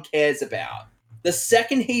anyone cares about. The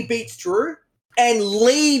second he beats Drew and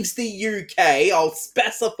leaves the UK, I'll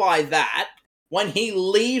specify that, when he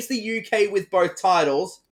leaves the UK with both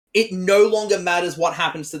titles, it no longer matters what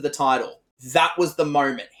happens to the title. That was the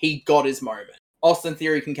moment. He got his moment. Austin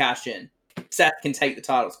Theory can cash in. Seth can take the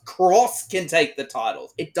titles. Kross can take the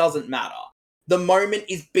titles. It doesn't matter. The moment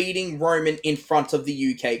is beating Roman in front of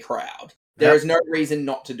the UK crowd. There is no reason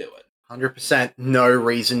not to do it. 100% no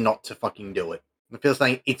reason not to fucking do it. I feel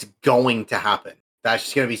like it's going to happen. That's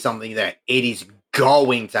just going to be something that it is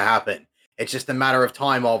going to happen. It's just a matter of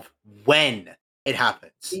time of when it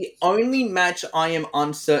happens. The only match I am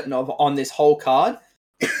uncertain of on this whole card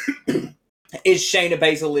is Shayna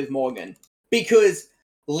Baszler, Liv Morgan. Because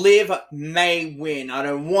Liv may win. I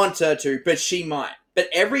don't want her to, but she might. But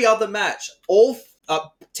every other match, all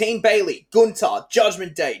Team Bayley, Gunther,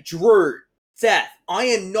 Judgment Day, Drew, Seth, I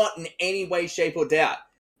am not in any way, shape, or doubt.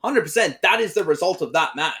 100%, that is the result of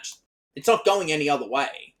that match. It's not going any other way.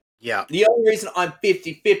 Yeah. The only reason I'm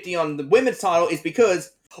 50-50 on the women's title is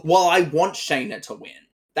because, well, I want Shayna to win.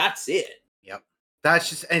 That's it. Yep. That's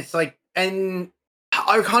just, it's like, and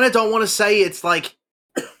I kind of don't want to say it's like,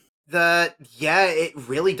 it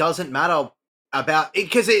really doesn't matter about it,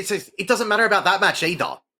 because it doesn't matter about that match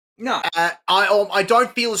either. No. I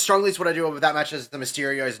don't feel as strongly as what I do over that match as the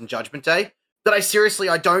Mysterios and Judgment Day, but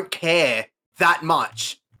I don't care that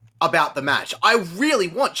much about the match. I really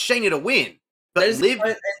want Shayna to win, but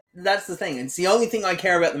that's the thing. It's the only thing I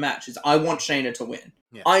care about the match is I want Shayna to win.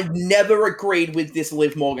 Yeah. I've never agreed with this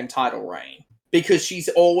Liv Morgan title reign because she's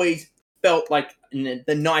always felt like, in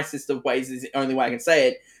the nicest of ways is the only way I can say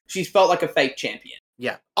it, she's felt like a fake champion.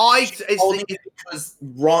 Yeah. Because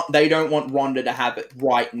they don't want Ronda to have it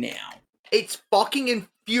right now. It's fucking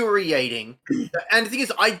infuriating. And the thing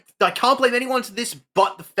is, I can't blame anyone to this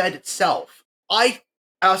but the Fed itself.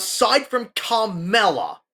 Aside from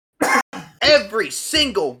Carmella, every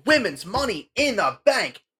single women's Money in the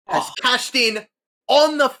Bank has cashed in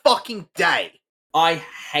on the fucking day. I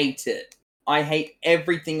hate it. I hate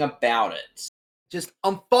everything about it. Just,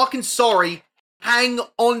 I'm fucking sorry. Hang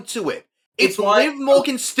on to it. If Liv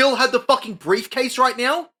Morgan still had the fucking briefcase right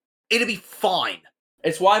now, it'd be fine.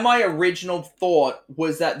 It's why my original thought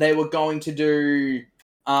was that they were going to do,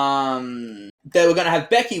 they were going to have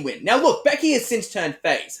Becky win. Now look, Becky has since turned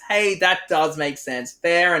face. Hey, that does make sense.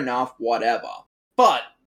 Fair enough, whatever. But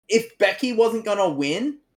if Becky wasn't going to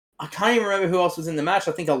win, I can't even remember who else was in the match.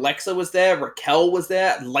 I think Alexa was there, Raquel was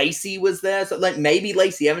there, Lacey was there. So like maybe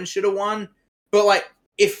Lacey Evans should have won. But like,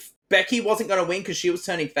 if Becky wasn't going to win because she was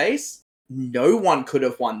turning face, no one could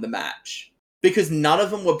have won the match because none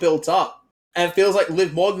of them were built up. And it feels like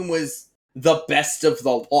Liv Morgan was the best of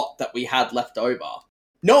the lot that we had left over.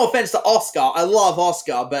 No offense to Asuka. I love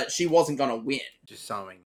Asuka, but she wasn't going to win. Just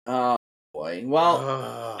something. Oh, boy.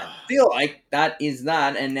 Well, I feel like that is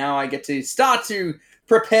that. And now I get to start to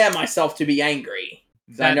prepare myself to be angry.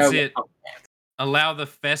 That's it. Allow the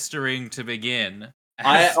festering to begin.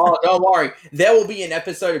 Don't worry. There will be an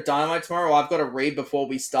episode of Dynamite tomorrow I've got to read before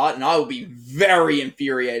we start, and I will be very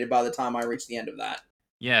infuriated by the time I reach the end of that.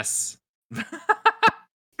 Yes.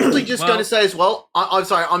 Going to say as well, I'm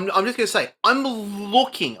sorry, I'm just going to say,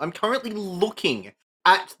 I'm currently looking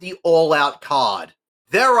at the All Out card.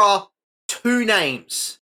 There are 2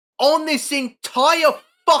 names on this entire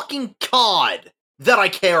fucking card that I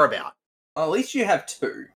care about. Well, at least you have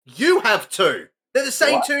 2. You have 2. They're the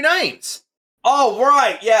same 2 names. Oh,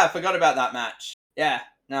 right. Yeah, I forgot about that match. Yeah,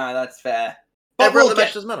 no, that's fair. But every other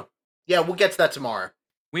match doesn't matter. Yeah, we'll get to that tomorrow.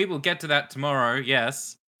 We will get to that tomorrow,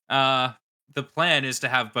 yes. The plan is to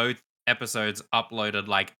have both episodes uploaded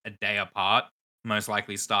like a day apart, most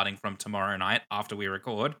likely starting from tomorrow night after we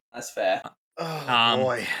record. That's fair. Oh,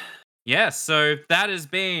 boy. Yeah, so that has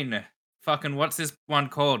been fucking, what's this one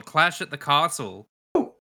called? Clash at the Castle.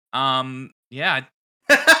 Ooh. Yeah.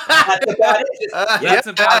 That's about it. That's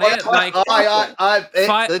about it.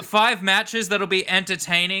 Like, 5 matches that'll be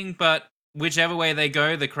entertaining, but whichever way they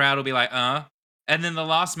go, the crowd will be like, And then the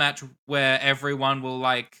last match where everyone will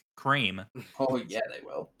like cream. Oh yeah, they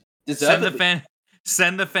will.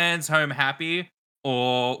 Send the fans home happy,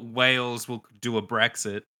 or Wales will do a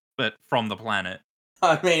Brexit, but from the planet.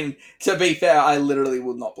 I mean, to be fair, I literally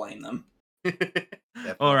would not blame them.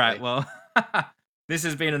 All right, well, this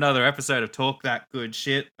has been another episode of Talk That Good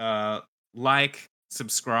Shit. Like,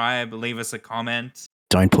 subscribe, leave us a comment.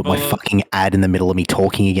 Don't put my fucking ad in the middle of me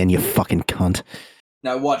talking again, you fucking cunt.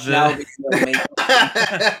 No, watch now.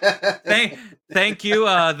 Thank you.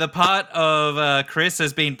 The part of Chris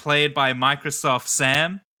has been played by Microsoft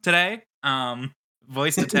Sam today.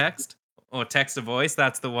 Voice to text or text to voice.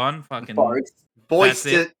 That's the one. Fucking voice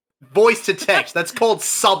to text. That's called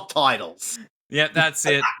subtitles. Yep, that's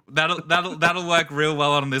it. That'll work real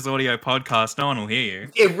well on this audio podcast. No one will hear you.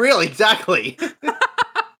 Yeah, really, exactly.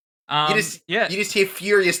 You just hear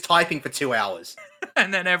furious typing for 2 hours.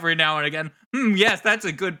 And then every now and again, yes, that's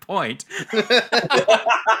a good point.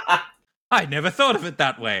 I never thought of it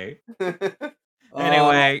that way.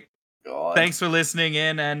 Anyway, thanks for listening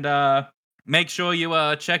in, and Make sure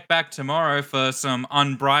you check back tomorrow for some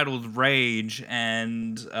unbridled rage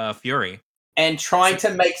and fury. And trying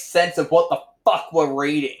to make sense of what the fuck we're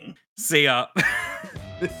reading. See ya.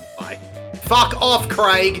 Bye. Fuck off,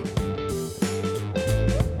 Craig.